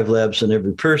run 5 labs on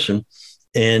every person.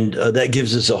 And that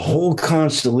gives us a whole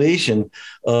constellation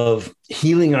of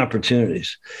healing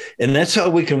opportunities. And that's how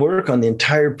we can work on the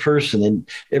entire person and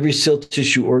every cell,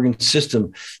 tissue, organ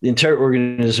system, the entire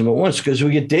organism at once, because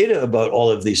we get data about all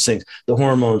of these things, the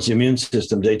hormones, the immune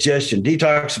system, digestion,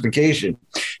 detoxification,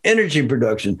 energy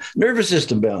production, nervous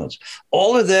system balance.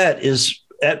 All of that is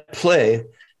at play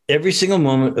every single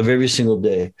moment of every single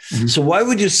day. So why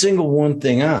would you single one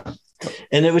thing out?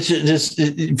 And which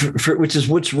is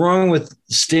what's wrong with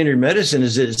standard medicine,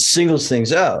 is that it singles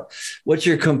things out. What's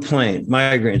your complaint?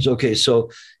 Migraines. Okay,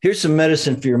 so here's some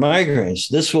medicine for your migraines.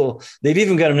 They've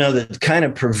even got them now that kind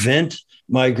of prevent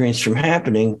migraines from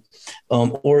happening.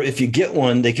 Or if you get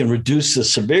one, they can reduce the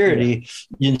severity.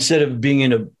 Instead of being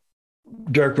in a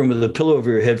dark room with a pillow over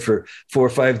your head for 4 or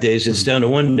 5 days, it's down to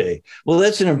 1 day. Well,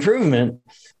 that's an improvement.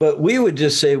 But we would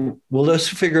just say, well, let's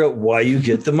figure out why you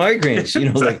get the migraines,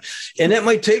 and that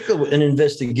might take an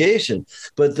investigation.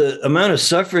 But the amount of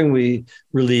suffering we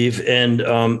relieve, and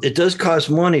it does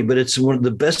cost money, but it's one of the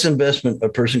best investment a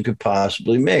person could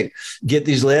possibly make. Get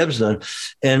these labs done,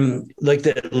 and like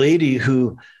that lady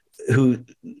who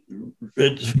looked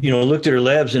at her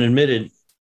labs and admitted,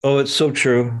 "Oh, it's so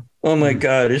true. Oh my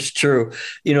God, it's true."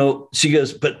 She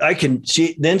goes, "But I can."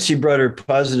 Then she brought her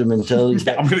positive mentality.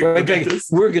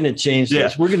 We're going to change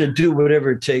this. We're going to do whatever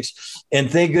it takes. And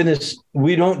thank goodness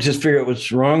we don't just figure out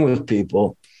what's wrong with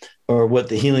people or what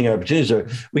the healing opportunities are.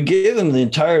 We give them the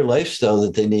entire lifestyle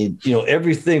that they need.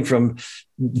 Everything from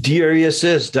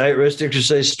DRESS, diet, rest,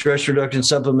 exercise, stress reduction,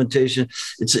 supplementation.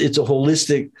 It's a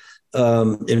holistic,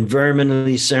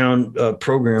 environmentally sound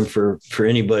program for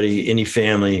anybody, any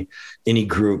family, any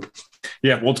group.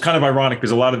 Yeah, well, it's kind of ironic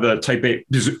because a lot of the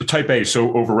type A is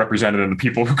so overrepresented in the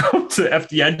people who go to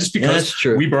FDN just because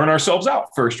we burn ourselves out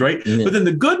first, right? But then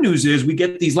the good news is we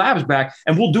get these labs back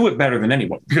and we'll do it better than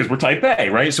anyone because we're type A,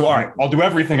 right? So, all right, I'll do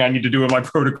everything I need to do in my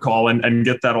protocol and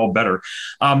get that all better.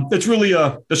 It's really,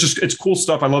 it's cool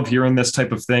stuff. I love hearing this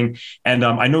type of thing. And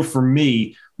I know for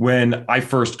me, when I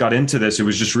first got into this, it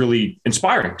was just really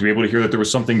inspiring to be able to hear that there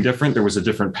was something different. There was a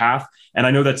different path. And I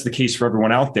know that's the case for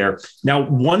everyone out there. Now,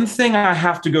 one thing I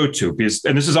have to go to, and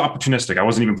this is opportunistic. I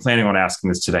wasn't even planning on asking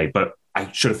this today, but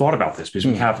I should have thought about this because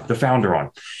we have the founder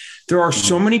on. There are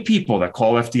so many people that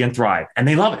call FDN Thrive and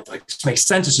they love it. Like, this makes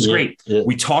sense. This is great.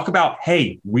 We talk about,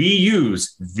 hey, we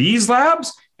use these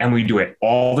labs and we do it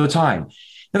all the time.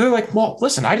 And they're like, well,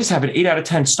 listen, I just have an 8 out of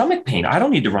 10 stomach pain. I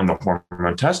don't need to run the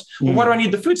hormone test. Well, why do I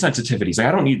need the food sensitivities? Like,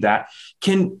 I don't need that.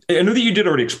 I know that you did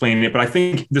already explain it, but I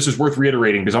think this is worth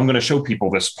reiterating because I'm going to show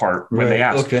people this part when they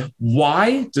ask,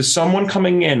 why does someone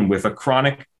coming in with a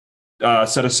chronic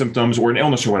set of symptoms or an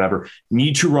illness or whatever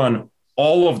need to run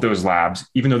all of those labs,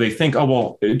 even though they think, oh,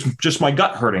 well, it's just my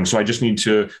gut hurting. So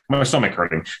my stomach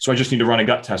hurting. So I just need to run a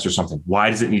gut test or something. Why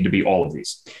does it need to be all of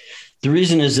these? The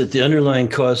reason is that the underlying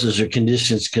causes or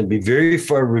conditions can be very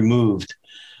far removed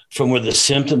from where the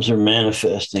symptoms are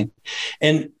manifesting.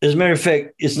 And as a matter of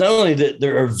fact, it's not only that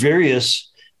there are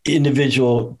various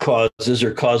individual causes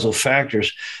or causal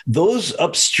factors, those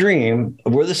upstream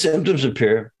of where the symptoms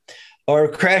appear are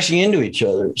crashing into each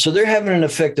other. So they're having an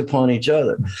effect upon each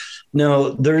other. Now,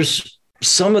 there's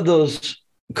some of those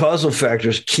causal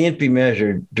factors can't be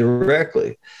measured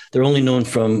directly. They're only known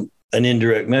from an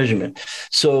indirect measurement.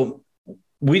 So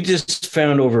we just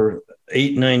found over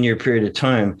 8-9 year period of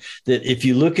time, that if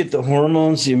you look at the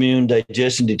hormones, the immune,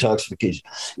 digestion, detoxification,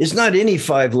 it's not any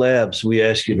 5 labs we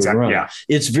ask you to run. Yeah.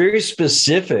 It's very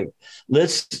specific.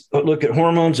 Let's look at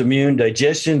hormones, immune,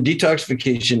 digestion,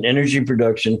 detoxification, energy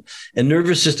production, and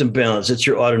nervous system balance. It's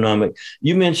your autonomic.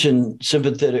 You mentioned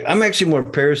sympathetic. I'm actually more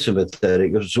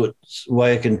parasympathetic. That's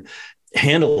why I can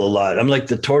handle a lot. I'm like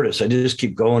the tortoise. I just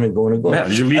keep going and going and going.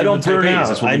 Yeah, I don't burn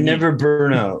out. I never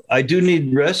burn out. I do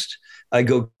need rest. I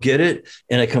go get it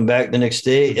and I come back the next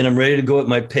day and I'm ready to go at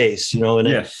my pace, and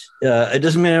it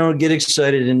doesn't mean I don't get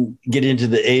excited and get into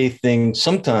the A thing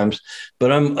sometimes,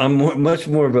 but I'm much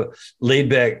more of a laid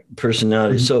back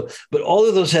personality. Mm-hmm. So, but all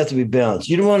of those have to be balanced.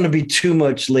 You don't want to be too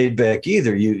much laid back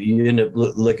either. You end up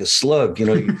like a slug,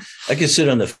 I could sit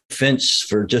on the fence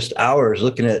for just hours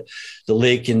looking at the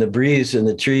lake and the breeze and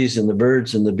the trees and the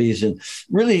birds and the bees, and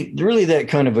really that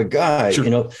kind of a guy,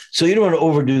 sure. So you don't want to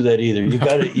overdo that either. You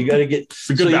got to get,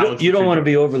 so you don't want to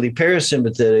be overly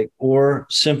parasympathetic or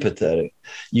sympathetic.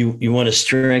 You want to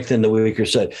strengthen the weaker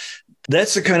side.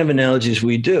 That's the kind of analogies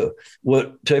we do.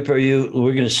 What type are you?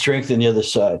 We're going to strengthen the other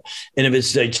side. And if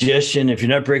it's digestion, if you're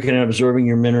not breaking and absorbing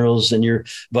your minerals and your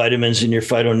vitamins and your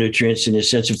phytonutrients and your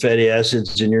essential fatty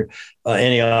acids and your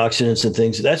antioxidants and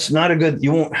things, that's not a good,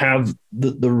 you won't have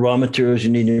the raw materials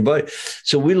you need in your body.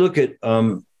 So we look at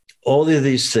all of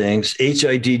these things,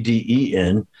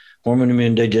 HIDDEN, hormone,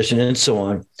 immune, digestion, and so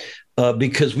on,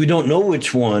 because we don't know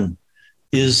which one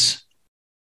is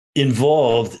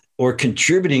involved or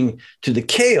contributing to the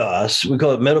chaos, we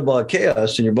call it metabolic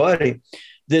chaos in your body,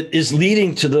 that is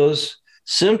leading to those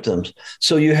symptoms.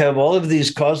 So you have all of these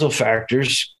causal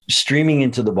factors streaming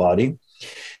into the body.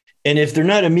 And if they're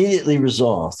not immediately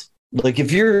resolved, like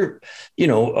if you're,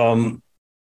 in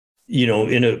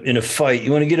a fight,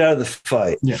 you want to get out of the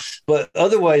fight. Yeah. But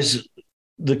otherwise,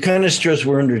 the kind of stress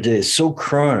we're under today is so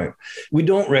chronic. We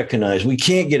don't recognize, we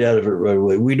can't get out of it right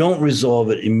away. We don't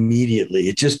resolve it immediately.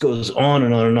 It just goes on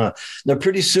and on and on. Now,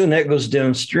 pretty soon that goes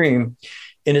downstream.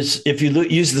 And if you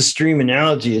use the stream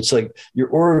analogy, it's like your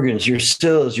organs, your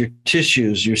cells, your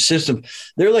tissues, your system,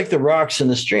 they're like the rocks in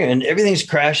the stream and everything's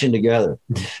crashing together.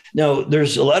 Now,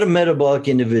 there's a lot of metabolic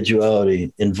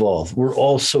individuality involved. We're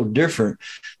all so different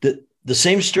that the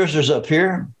same stressors up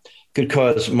here could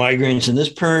cause migraines in this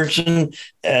person,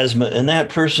 asthma in that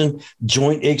person,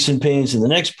 joint aches and pains in the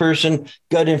next person,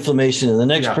 gut inflammation in the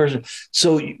next person.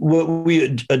 So what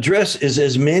we address is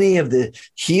as many of the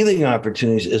healing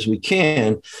opportunities as we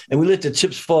can, and we let the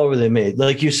chips fall where they may.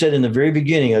 Like you said in the very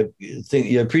beginning, I think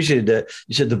you appreciated that.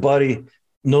 You said the body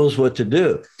knows what to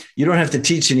do. You don't have to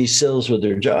teach any cells what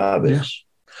their job is.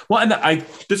 Yeah. Well, and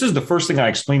this is the first thing I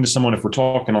explain to someone if we're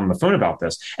talking on the phone about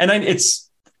this. And it's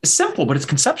simple, but it's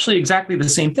conceptually exactly the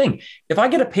same thing. If I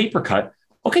get a paper cut,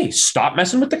 okay, stop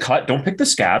messing with the cut. Don't pick the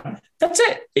scab. That's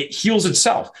it. It heals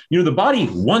itself. The body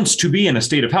wants to be in a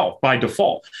state of health by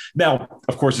default. Now,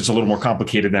 of course, it's a little more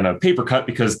complicated than a paper cut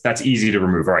because that's easy to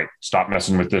remove. All right, stop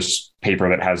messing with this paper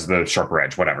that has the sharper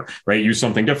edge, whatever, right? Use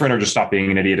something different or just stop being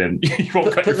an idiot and you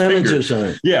won't cut your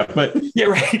finger. Yeah,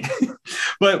 right.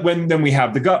 But then we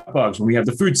have the gut bugs, when we have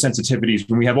the food sensitivities,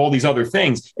 when we have all these other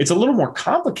things, it's a little more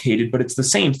complicated, but it's the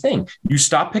same thing. You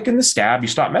stop picking the scab, you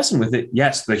stop messing with it.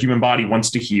 Yes, the human body wants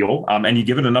to heal, and you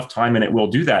give it enough time and it will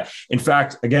do that. In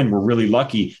fact, again, we're really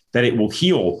lucky that it will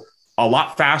heal a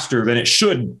lot faster than it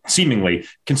should, seemingly,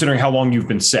 considering how long you've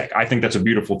been sick. I think that's a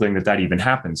beautiful thing that even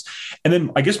happens. And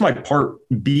then I guess my part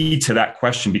B to that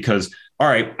question, because, all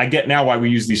right, I get now why we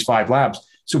use these 5 labs.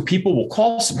 So people will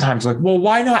call sometimes like, well,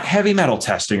 why not heavy metal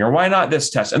testing or why not this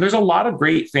test? And there's a lot of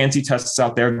great fancy tests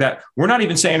out there that we're not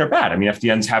even saying are bad. I mean,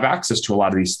 FDNs have access to a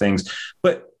lot of these things.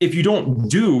 But if you don't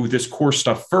do this core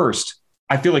stuff first,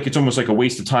 I feel like it's almost like a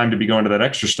waste of time to be going to that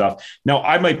extra stuff. Now,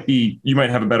 you might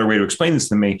have a better way to explain this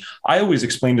than me. I always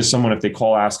explain to someone if they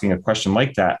call asking a question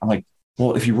like that, I'm like,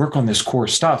 well, if you work on this core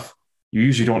stuff, you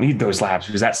usually don't need those labs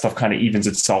because that stuff kind of evens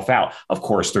itself out. Of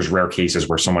course, there's rare cases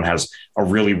where someone has a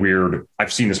really weird,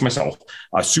 I've seen this myself,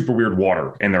 a super weird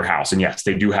water in their house. And yes,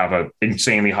 they do have an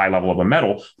insanely high level of a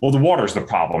metal. Well, the water is the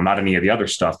problem, not any of the other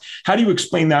stuff. How do you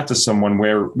explain that to someone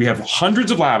where we have hundreds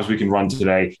of labs we can run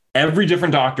today? Every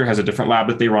different doctor has a different lab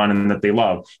that they run and that they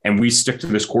love. And we stick to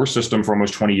this core system for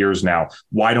almost 20 years now.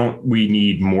 Why don't we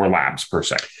need more labs per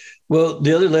se? Well,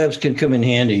 the other labs can come in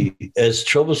handy as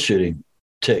troubleshooting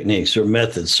techniques or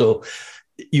methods. So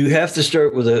you have to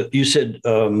start with you said,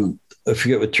 I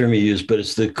forget what term you used, but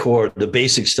it's the core, the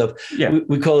basic stuff. Yeah.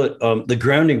 We call it the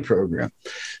grounding program.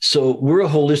 So we're a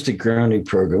holistic grounding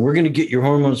program. We're going to get your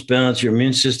hormones balanced, your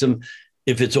immune system.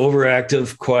 If it's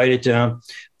overactive, quiet it down.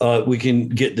 We can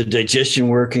get the digestion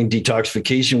working,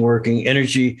 detoxification working,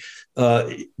 energy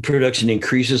production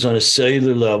increases on a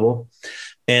cellular level.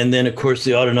 And then, of course,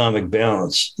 the autonomic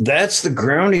balance. That's the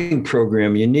grounding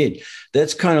program you need.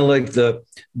 That's kind of like the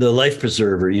life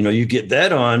preserver. You get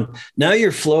that on. Now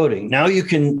you're floating. Now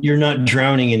you're not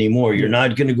drowning anymore. You're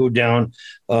not going to go down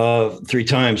 3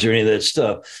 times or any of that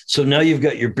stuff. So now you've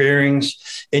got your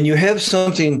bearings and you have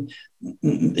something,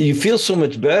 you feel so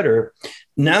much better.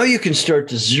 Now you can start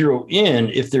to zero in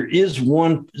if there is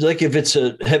one, like if it's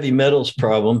a heavy metals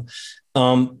problem,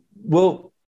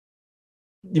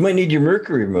 you might need your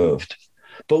mercury removed.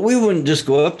 But we wouldn't just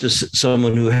go up to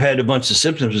someone who had a bunch of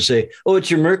symptoms and say, "Oh,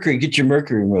 it's your mercury. Get your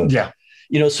mercury removed." Yeah.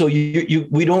 So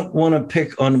we don't want to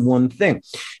pick on one thing.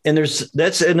 And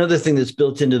that's another thing that's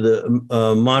built into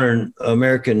the modern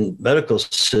American medical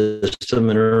system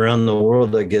and around the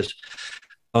world, I guess,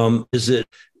 is that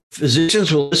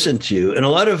physicians will listen to you. And a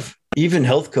lot of even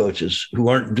health coaches who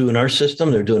aren't doing our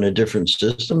system, they're doing a different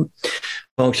system,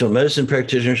 functional medicine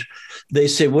practitioners, they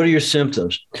say, "What are your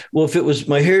symptoms?" Well, if it was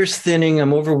my hair's thinning,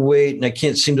 I'm overweight, and I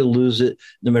can't seem to lose it,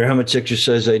 no matter how much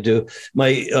exercise I do.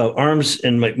 My arms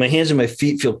and my hands and my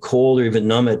feet feel cold or even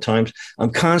numb at times.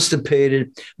 I'm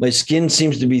constipated. My skin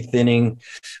seems to be thinning.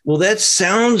 Well, that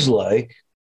sounds like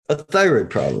a thyroid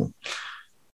problem.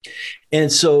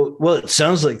 And so, it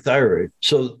sounds like thyroid.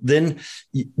 So then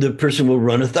the person will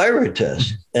run a thyroid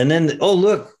test. And then, oh,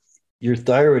 look, your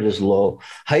thyroid is low.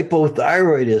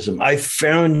 Hypothyroidism. I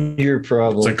found your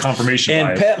problem. It's a confirmation and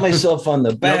bias. Pat myself on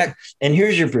the back. And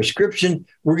here's your prescription.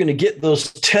 We're going to get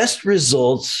those test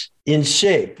results in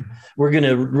shape. We're going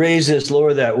to raise this,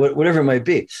 lower that, whatever it might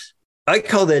be. I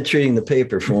call that treating the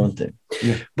paper for one thing.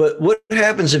 Yeah. But what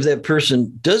happens if that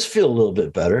person does feel a little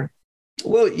bit better?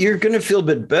 Well, you're going to feel a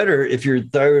bit better if your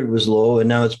thyroid was low and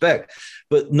now it's back.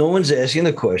 But no one's asking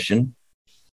the question,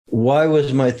 why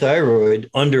was my thyroid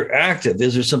underactive?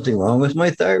 Is there something wrong with my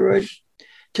thyroid?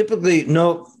 Typically,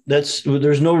 no, there's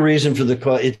no reason for the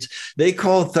cause. They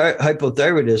call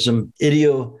hypothyroidism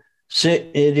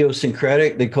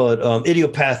idiosyncratic. They call it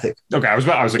idiopathic. Okay, I was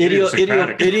like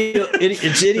idiosyncratic.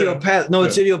 It's idiopathic. No,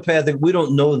 it's idiopathic. We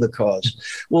don't know the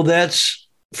cause. Well, that's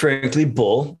frankly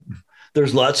bull.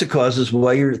 There's lots of causes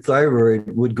why your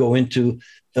thyroid would go into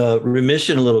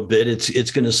remission a little bit.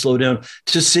 It's going to slow down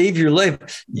to save your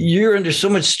life. You're under so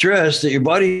much stress that your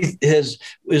body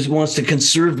wants to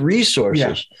conserve resources.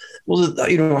 Yeah. Well,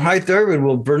 high thyroid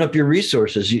will burn up your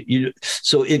resources.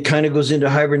 So it kind of goes into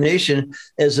hibernation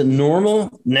as a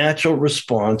normal, natural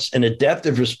response, an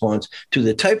adaptive response to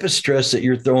the type of stress that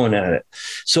you're throwing at it.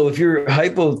 So if you're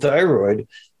hypothyroid,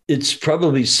 it's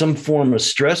probably some form of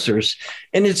stressors,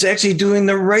 and it's actually doing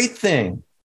the right thing.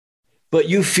 But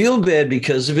you feel bad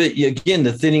because of it. Again,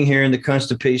 the thinning hair and the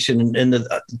constipation and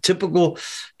the typical,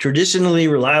 traditionally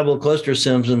reliable cluster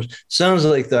symptoms sounds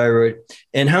like thyroid.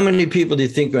 And how many people do you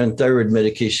think are on thyroid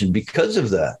medication because of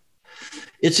that?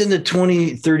 It's in the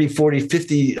 20, 30, 40,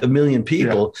 50 million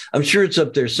people. Yeah. I'm sure it's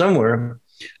up there somewhere.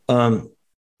 Who,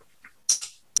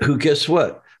 guess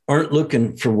what, aren't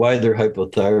looking for why they're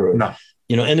hypothyroid. No.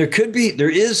 And there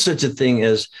is such a thing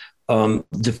as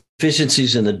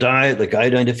deficiencies in the diet, like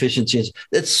iodine deficiencies.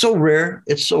 It's so rare.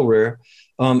 It's so rare.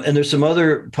 And there's some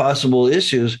other possible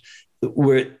issues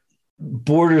where it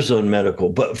borders on medical.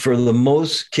 But for the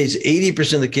most case,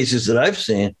 80% of the cases that I've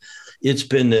seen, it's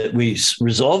been that we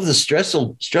resolve the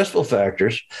stressful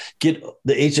factors, get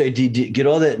the HID, get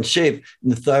all that in shape,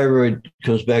 and the thyroid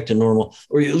comes back to normal,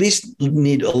 or you at least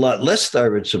need a lot less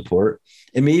thyroid support.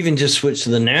 And maybe even just switch to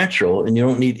the natural, and you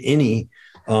don't need any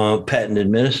patented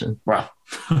medicine. Wow.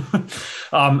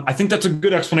 I think that's a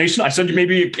good explanation. I said you may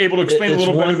be able to explain a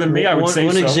little better than me. I would say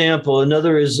one example.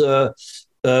 Another is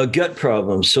gut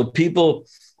problems. So people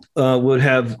would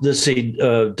have, let's say,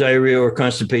 diarrhea or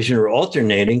constipation or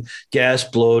alternating, gas,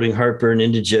 bloating, heartburn,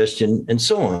 indigestion, and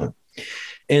so on.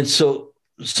 And so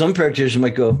some practitioners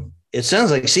might go, "It sounds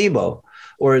like SIBO."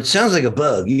 Or it sounds like a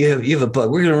bug. You have a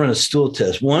bug. We're going to run a stool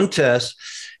test. One test.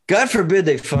 God forbid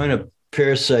they find a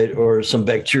parasite or some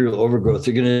bacterial overgrowth.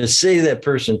 They're going to say to that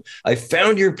person, "I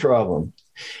found your problem,"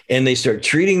 and they start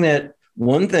treating that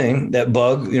one thing, that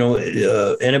bug.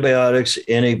 Antibiotics,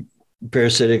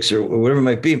 antiparasitics, or whatever it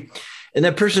might be, and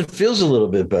that person feels a little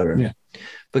bit better. Yeah.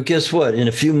 But guess what? In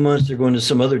a few months, they're going to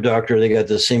some other doctor. They got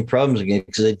the same problems again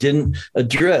because they didn't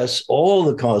address all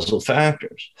the causal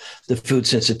factors, the food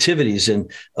sensitivities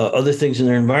and other things in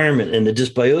their environment, and the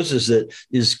dysbiosis that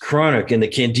is chronic, and the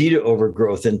candida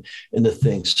overgrowth and the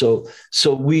things. So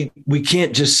we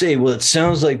can't just say, well, it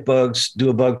sounds like bugs, do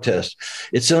a bug test.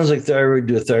 It sounds like thyroid,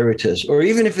 do a thyroid test. Or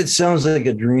even if it sounds like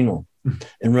adrenal,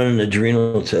 and run an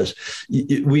adrenal test.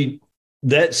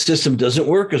 that system doesn't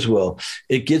work as well.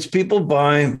 It gets people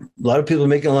by. A lot of people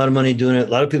making a lot of money doing it.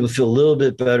 A lot of people feel a little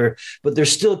bit better, but they're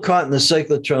still caught in the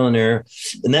cycle of trial and error.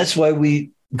 And that's why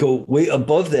we go way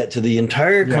above that to the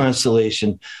entire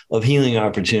constellation of healing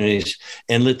opportunities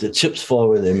and let the chips fall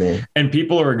where they may. And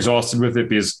people are exhausted with it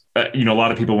because, a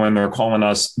lot of people, when they're calling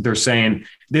us, they're saying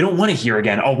they don't want to hear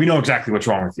again. Oh, we know exactly what's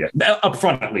wrong with you up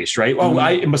front, at least. Right. Oh,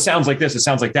 it sounds like this. It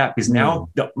sounds like that, because now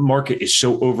the market is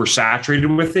so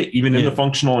oversaturated with it, even in the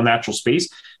functional and natural space,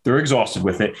 they're exhausted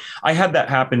with it. I had that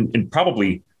happen in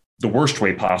probably the worst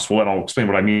way possible. And I'll explain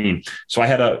what I mean. So I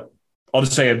had I'll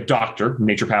just say a doctor,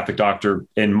 naturopathic doctor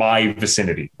in my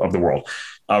vicinity of the world,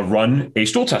 run a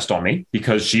stool test on me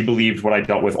because she believed what I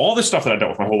dealt with, all this stuff that I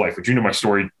dealt with my whole life, which you know my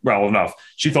story well enough.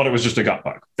 She thought it was just a gut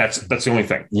bug. That's the only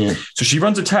thing. Yeah. So she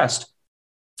runs a test.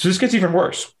 So this gets even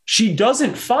worse. She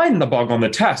doesn't find the bug on the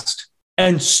test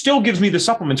and still gives me the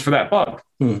supplements for that bug.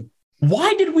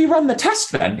 Why did we run the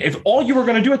test then? If all you were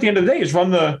going to do at the end of the day is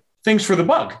run the things for the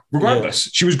bug, regardless.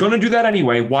 She was going to do that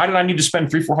anyway. Why did I need to spend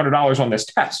 $300-400 on this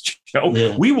test?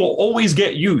 We will always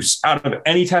get use out of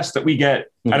any test that we get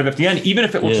out of FDN, even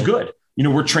if it looks good.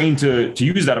 We're trained to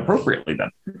use that appropriately then.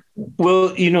 Well,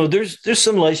 there's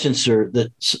some licensure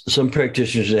that some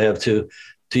practitioners have to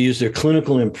use their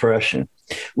clinical impression,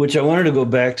 which I wanted to go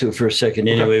back to for a second.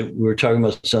 Anyway, we were talking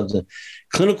about something.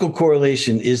 Clinical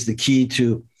correlation is the key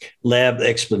to lab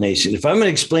explanation. If I'm going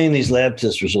to explain these lab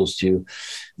test results to you,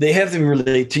 they have them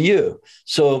relate to you.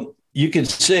 So you can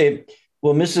say,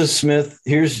 well, Mrs. Smith,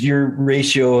 here's your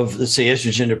ratio of, let's say,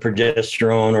 estrogen to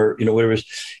progesterone, or, whatever it is.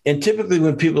 And typically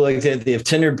when people like that, they have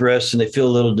tender breasts and they feel a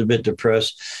little bit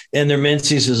depressed, and their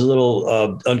menses is a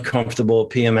little uncomfortable,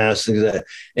 PMS, things like that.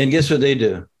 And guess what they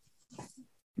do?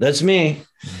 That's me.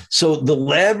 So the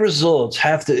lab results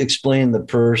have to explain the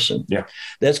person. Yeah.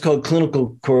 That's called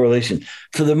clinical correlation.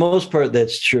 For the most part,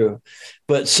 that's true.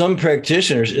 But some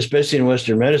practitioners, especially in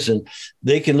Western medicine,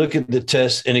 they can look at the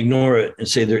test and ignore it and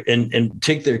say and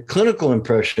take their clinical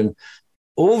impression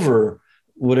over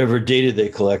whatever data they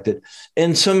collected.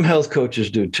 And some health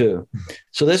coaches do too.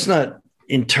 So that's not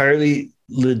entirely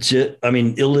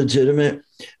illegitimate,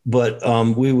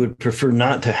 but we would prefer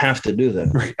not to have to do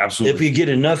that. Right, absolutely. If you get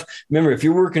enough, remember, if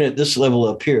you're working at this level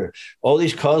up here, all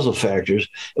these causal factors,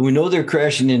 and we know they're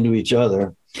crashing into each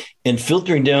other and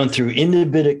filtering down through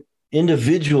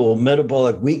individual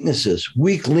metabolic weaknesses,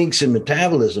 weak links in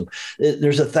metabolism.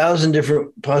 There's 1,000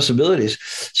 different possibilities.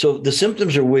 So the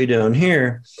symptoms are way down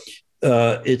here.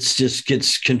 It's just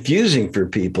gets confusing for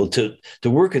people to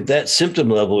work at that symptom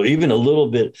level, or even a little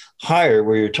bit higher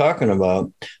where you're talking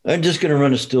about, I'm just going to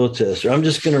run a stool test, or I'm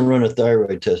just going to run a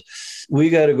thyroid test. We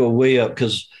got to go way up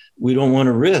because we don't want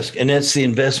to risk. And that's the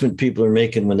investment people are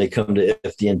making when they come to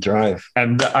FDN Thrive.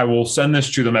 And I will send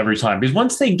this to them every time, because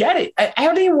once they get it,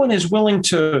 anyone is willing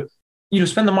to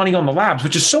spend the money on the labs,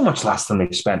 which is so much less than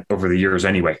they've spent over the years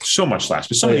anyway, so much less.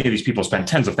 But so many of these people spend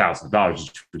tens of thousands of dollars.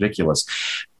 It's ridiculous.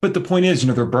 But the point is,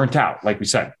 they're burnt out, like we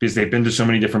said, because they've been to so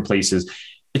many different places.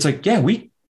 It's like,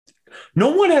 no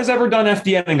one has ever done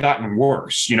FDN and gotten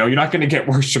worse. You're not going to get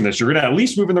worse from this. You're going to at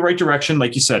least move in the right direction.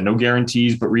 Like you said, no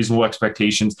guarantees, but reasonable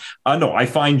expectations. No, I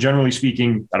find, generally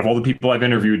speaking, out of all the people I've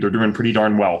interviewed, they're doing pretty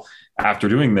darn well after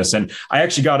doing this. And I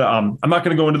actually got I'm not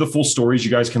going to go into the full stories.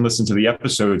 You guys can listen to the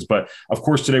episodes. But of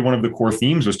course, today, one of the core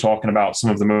themes was talking about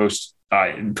some of the most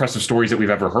impressive stories that we've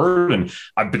ever heard. And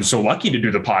I've been so lucky to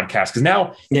do the podcast, because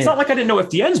now it's not like I didn't know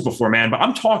FDNs before, man, but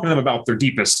I'm talking to them about their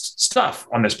deepest stuff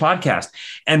on this podcast.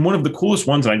 And one of the coolest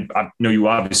ones, I know you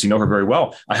obviously know her very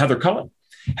well, Heather Cullen.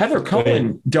 Heather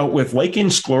Cullen dealt with lichen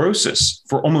sclerosis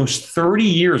for almost 30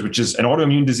 years, which is an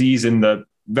autoimmune disease in the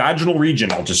vaginal region,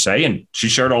 I'll just say. And she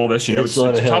shared all this, it's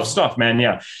tough stuff, man.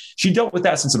 Yeah. She dealt with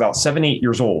that since about 7-8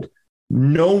 years old.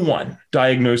 No one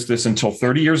diagnosed this until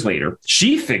 30 years later.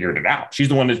 She figured it out. She's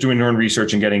the one that's doing her own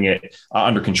research and getting it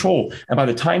under control. And by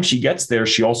the time she gets there,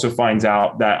 she also finds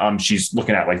out that she's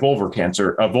looking at like vulva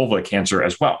cancer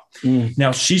as well.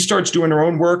 Now she starts doing her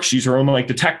own work. She's her own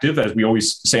detective, as we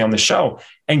always say on the show,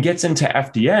 and gets into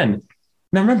FDN.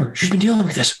 Now, remember, she's been dealing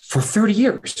with this for 30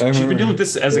 years. She's been dealing with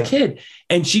this as a kid,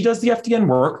 and she does the FDN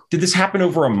work. Did this happen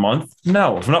over a month?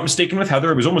 No, if I'm not mistaken with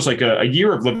Heather, it was almost like a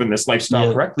year of living this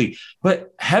lifestyle correctly.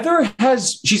 But Heather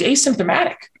she's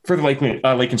asymptomatic for the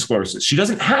lichen sclerosis. She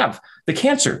doesn't have the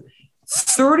cancer.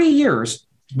 30 years,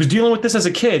 was dealing with this as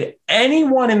a kid.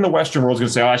 Anyone in the Western world is going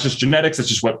to say, oh, it's just genetics. That's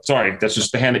just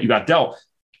the hand that you got dealt.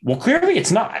 Well, clearly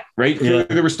it's not, right? Clearly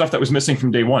there was stuff that was missing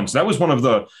from day one. So that was one of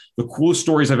the coolest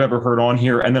stories I've ever heard on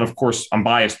here. And then, of course, I'm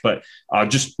biased, but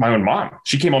just my own mom.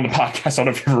 She came on the podcast. I don't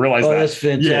know if you ever realized that. Oh, that's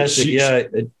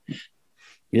fantastic.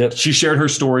 Yep. She shared her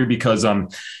story because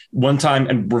one time,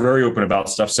 and we're very open about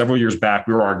stuff, several years back,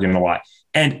 we were arguing a lot.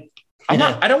 And I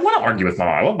don't want to argue with my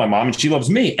mom. I love my mom and she loves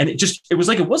me. And it was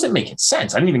like, it wasn't making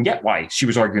sense. I didn't even get why she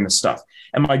was arguing this stuff.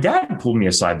 And my dad pulled me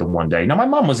aside the one day. Now, my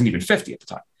mom wasn't even 50 at the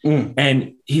time.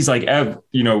 And he's like, Ev,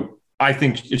 I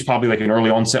think it's probably like an early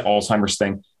onset Alzheimer's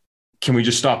thing. Can we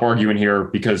just stop arguing here?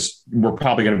 Because we're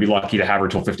probably going to be lucky to have her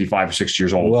till 55 or 60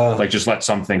 years old. Wow. Like, just let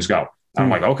some things go. I'm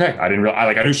like, okay, I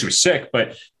knew she was sick,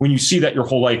 but when you see that your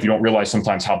whole life, you don't realize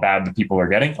sometimes how bad the people are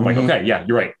getting. I'm like, okay, yeah,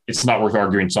 you're right. It's not worth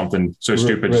arguing something so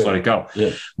stupid. Just let it go.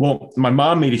 Yeah. Well, my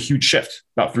mom made a huge shift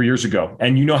about 3 years ago.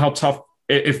 And you know how tough,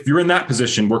 if you're in that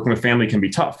position, working with family can be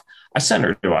tough. I sent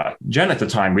her to Jen at the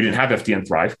time. We didn't have FDN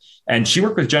Thrive. And she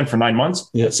worked with Jen for 9 months.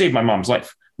 Yeah. It saved my mom's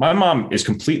life. My mom is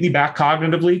completely back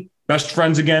cognitively. Best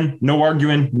friends again, no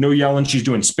arguing, no yelling. She's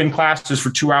doing spin classes for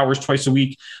 2 hours twice a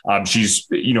week. She's,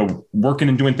 working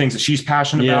and doing things that she's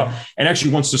passionate about, and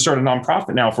actually wants to start a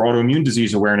nonprofit now for autoimmune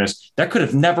disease awareness. That could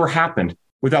have never happened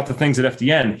without the things at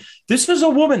FDN. This is a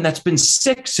woman that's been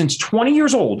sick since 20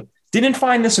 years old, didn't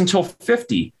find this until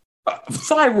 50,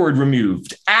 thyroid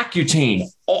removed, Accutane.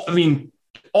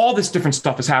 All this different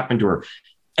stuff has happened to her.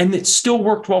 And it still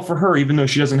worked well for her, even though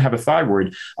she doesn't have a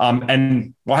thyroid. I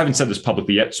haven't said this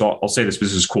publicly yet, so I'll say this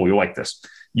because this is cool. You'll like this.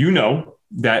 You know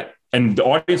that, and the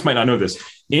audience might not know this.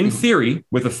 In theory,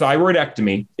 with a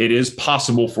thyroidectomy, it is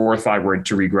possible for a thyroid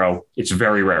to regrow. It's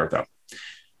very rare, though.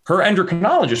 Her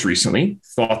endocrinologist recently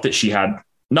thought that she had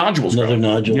nodules. Another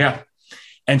nodule. Yeah.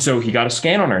 And so he got a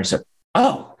scan on her and said,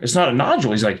 oh, it's not a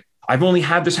nodule. He's like, I've only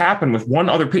had this happen with one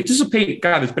other patient. This is a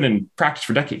guy that's been in practice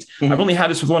for decades. I've only had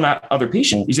this with one other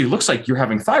patient. He said, it looks like you're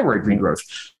having thyroid regrowth.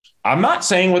 I'm not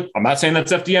saying that's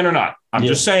FDN or not. I'm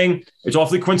just saying it's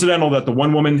awfully coincidental that the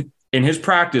one woman in his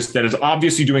practice that is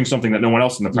obviously doing something that no one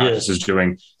else in the practice is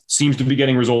doing seems to be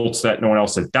getting results that no one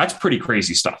else did. That's pretty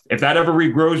crazy stuff. If that ever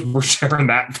regrows, we're sharing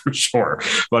that for sure.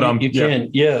 But you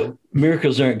can,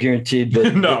 miracles aren't guaranteed,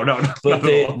 but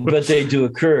but they do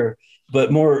occur. But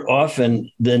more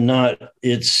often than not,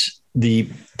 it's the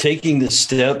taking the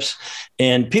steps,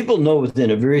 and people know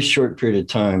within a very short period of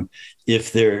time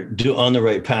if they're on the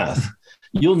right path.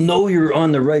 You'll know you're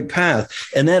on the right path.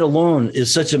 And that alone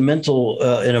is such a mental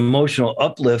and emotional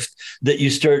uplift that you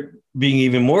start being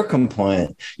even more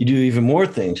compliant. You do even more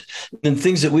things. And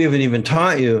things that we haven't even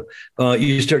taught you,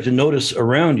 you start to notice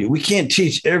around you. We can't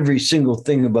teach every single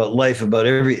thing about life, about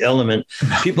every element.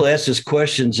 People ask us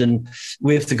questions and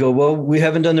we have to go, well, we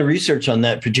haven't done the research on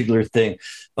that particular thing.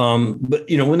 But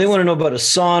when they want to know about a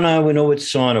sauna, we know which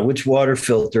sauna, which water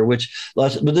filter,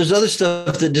 but there's other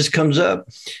stuff that just comes up,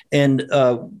 and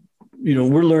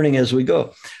we're learning as we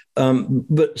go.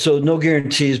 But so no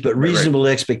guarantees, but reasonable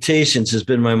expectations has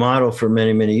been my motto for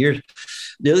many, many years.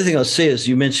 The other thing I'll say is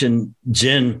you mentioned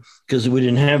Jen because we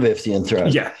didn't have FDN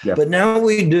Thrive. Yeah. But now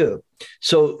we do.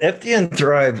 So FDN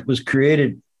Thrive was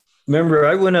created. Remember,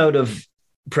 I went out of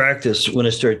practice when I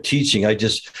started teaching. I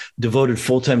just devoted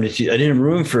full time to teach. I didn't have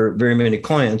room for very many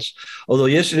clients. Although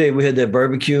yesterday we had that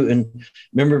barbecue, and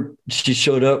remember she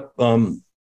showed up.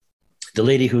 The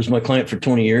lady who was my client for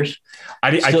 20 years.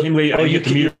 I came late. You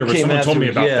came someone told me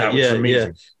about that. Which was amazing.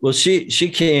 Yeah. Well, she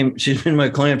came. She's been my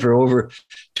client for over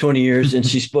 20 years, and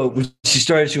she spoke. When she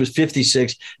started, she was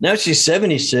 56. Now she's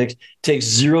 76. Takes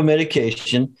zero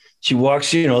medication. She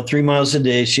walks, 3 miles a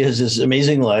day. She has this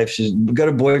amazing life. She's got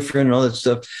a boyfriend and all that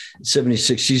stuff.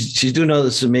 76. She's doing all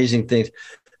this amazing things.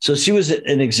 So she was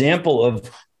an example of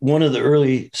one of the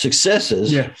early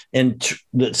successes, and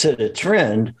that set a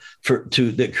trend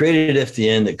that created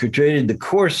FDN, that created the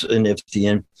course in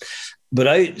FDN. But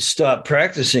I stopped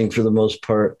practicing for the most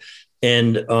part.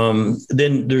 And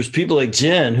then there's people like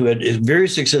Jen who had very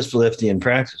successful FDN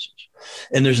practices.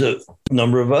 And there's a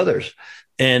number of others.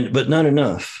 But not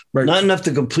enough, not enough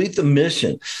to complete the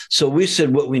mission. So we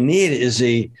said, what we need is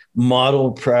a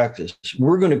model practice.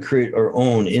 We're going to create our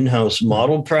own in-house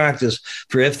model practice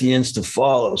for FDNs to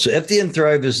follow. So FDN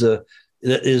Thrive is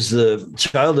the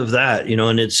child of that,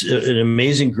 and it's an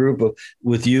amazing group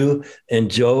with you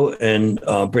and Joe and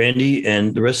Brandy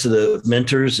and the rest of the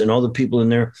mentors and all the people in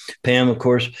there, Pam, of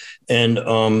course. And,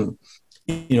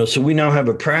 so we now have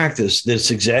a practice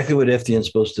that's exactly what FDN is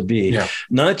supposed to be,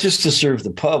 not just to serve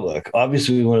the public.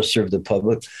 Obviously, we want to serve the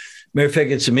public. Matter of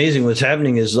fact, it's amazing what's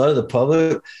happening is a lot of the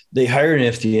public, they hire an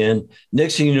FDN.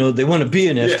 Next thing you know, they want to be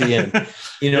an FDN,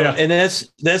 and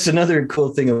that's another cool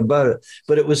thing about it.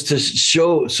 But it was to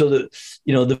show so that,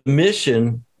 the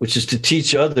mission, which is to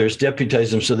teach others,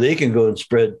 deputize them so they can go and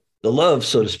spread the love,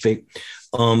 so to speak.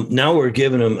 Now we're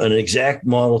giving them an exact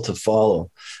model to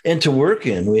follow and to work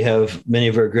in. We have many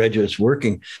of our graduates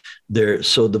working there.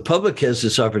 So the public has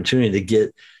this opportunity to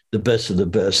get the best of the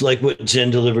best, like what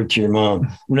Jen delivered to your mom.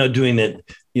 We're not doing that,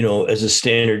 as a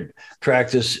standard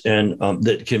practice, and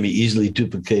that can be easily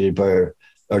duplicated by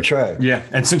our tribe. Yeah.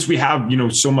 And since we have,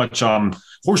 so much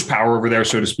horsepower over there,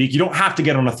 so to speak, you don't have to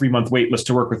get on a 3-month wait list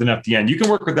to work with an FDN. You can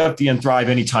work with FDN Thrive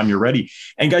anytime you're ready.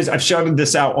 And guys, I've shouted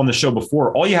this out on the show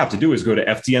before. All you have to do is go to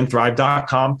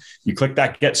FDNthrive.com. You click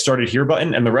that Get Started Here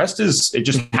button, and the rest it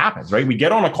just happens, right? We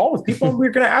get on a call with people and we're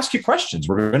going to ask you questions.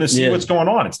 We're going to see what's going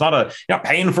on. It's not you're not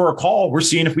paying for a call. We're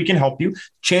seeing if we can help you.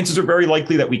 Chances are very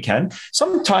likely that we can.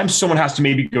 Sometimes someone has to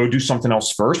maybe go do something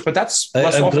else first, but that's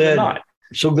less often than not.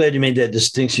 So glad you made that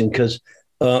distinction, because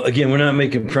again, we're not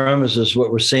making promises.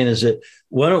 What we're saying is that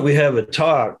why don't we have a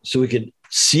talk so we can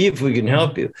see if we can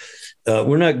help you?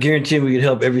 We're not guaranteeing we can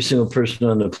help every single person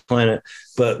on the planet,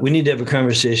 but we need to have a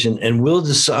conversation, and we'll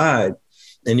decide.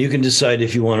 And you can decide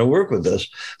if you want to work with us,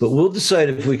 but we'll decide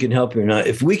if we can help you or not.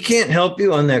 If we can't help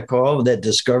you on that call, that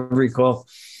discovery call,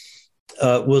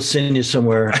 we'll send you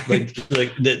somewhere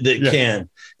that can.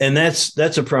 And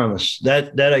that's a promise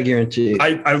that I guarantee.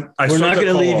 We're not going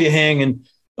to leave you hanging.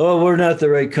 Oh, we're not the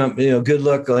right company. Good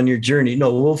luck on your journey.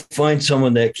 No, we'll find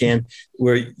someone that can,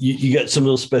 where you got some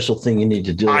little special thing you need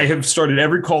to do. I have started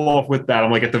every call off with that.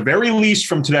 I'm like, at the very least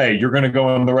from today, you're going to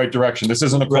go in the right direction. This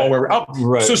isn't a call where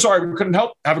we're, so sorry, we couldn't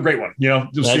help. Have a great one. You'll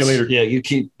see you later. Yeah, you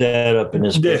keep that up in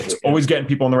this. It's always getting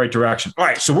people in the right direction. All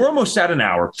right. So we're almost at an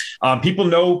hour. People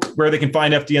know where they can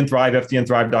find FDN Thrive,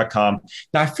 FDNthrive.com.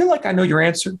 Now, I feel like I know your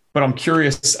answer, but I'm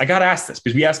curious. I got to ask this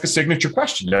because we ask a signature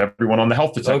question to everyone on the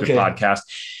Health Detective podcast.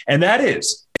 And that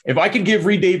is, if I could give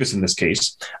Reed Davis, in this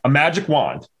case, a magic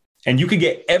wand, and you could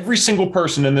get every single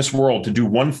person in this world to do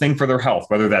one thing for their health,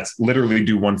 whether that's literally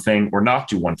do one thing or not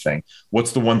do one thing,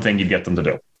 what's the one thing you'd get them to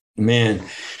do? Man,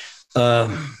 I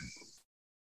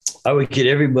would get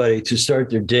everybody to start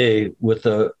their day with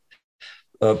a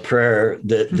prayer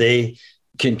that they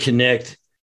can connect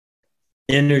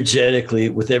energetically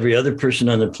with every other person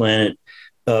on the planet,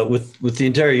 with the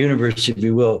entire universe, if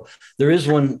you will. There is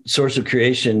one source of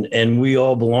creation, and we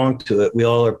all belong to it. We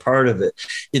all are part of it.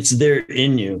 It's there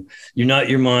in you. You're not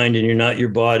your mind, and you're not your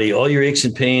body. All your aches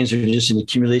and pains are just an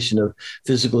accumulation of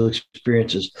physical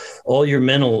experiences. All your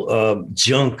mental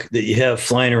junk that you have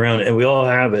flying around, and we all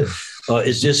have it,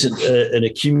 is just an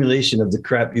accumulation of the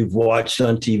crap you've watched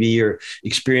on TV or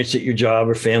experienced at your job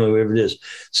or family, whatever it is.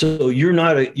 So you're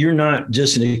not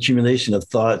just an accumulation of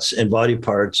thoughts and body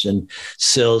parts and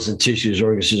cells and tissues,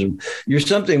 organisms. You're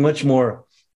something much more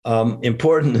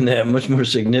important than that, much more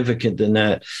significant than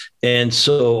that. And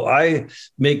so I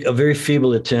make a very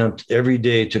feeble attempt every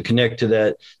day to connect to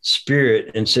that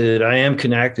spirit and say that I am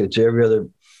connected to every other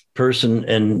person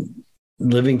and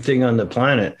living thing on the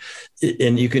planet.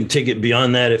 And you can take it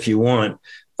beyond that if you want,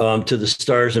 to the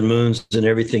stars and moons and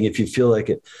everything, if you feel like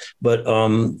it. But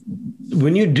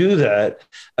when you do that,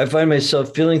 I find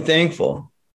myself feeling thankful.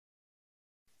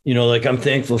 Like I'm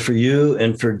thankful for you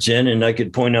and for Jen, and I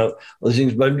could point out those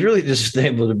things, but I'm really just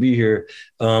thankful to be here,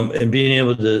 and being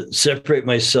able to separate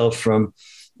myself from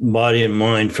body and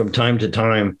mind from time to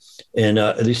time. And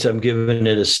at least I'm giving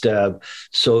it a stab.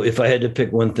 So if I had to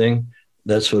pick one thing,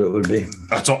 that's what it would be.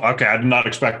 That's all. Okay. I did not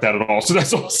expect that at all. So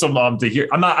that's awesome to hear.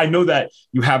 I know that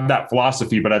you have that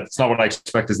philosophy, but it's not what I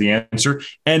expect as the answer.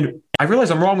 And I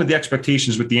realize I'm wrong with the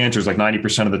expectations with the answers like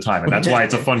 90% of the time. And that's why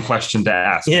it's a fun question to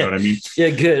ask. Yeah. You know what I mean? Yeah,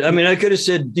 good. I mean, I could have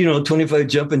said, 25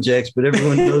 jumping jacks, but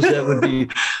everyone knows that would be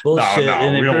bullshit.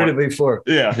 And they've heard it before.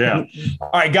 Yeah.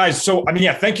 All right, guys. So,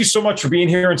 thank you so much for being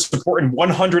here and supporting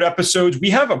 100 episodes.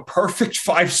 We have a perfect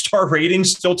 5-star rating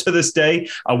still to this day,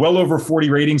 well over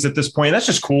 40 ratings at this point. That's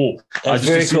just cool. That's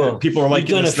very cool. People are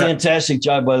liking You've done a fantastic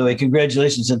job, by the way.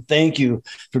 Congratulations. And thank you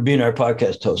for being our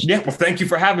podcast host. Yeah. Well, thank you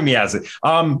for having me as it.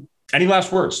 Any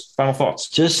last words, final thoughts?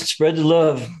 Just spread the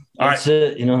love. That's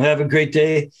it. Have a great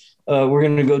day. We're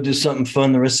going to go do something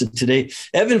fun the rest of today.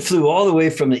 Evan flew all the way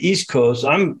from the East Coast.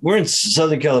 We're in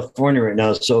Southern California right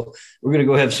now. So we're going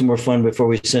to go have some more fun before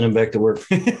we send him back to work.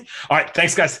 All right.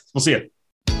 Thanks, guys. We'll see you.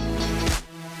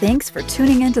 Thanks for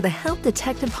tuning in to the Health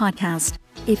Detective Podcast.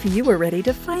 If you are ready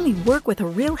to finally work with a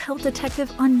real health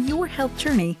detective on your health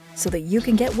journey so that you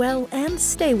can get well and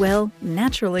stay well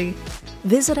naturally,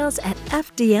 visit us at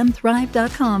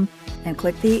FDNthrive.com and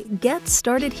click the Get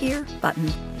Started Here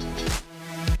button.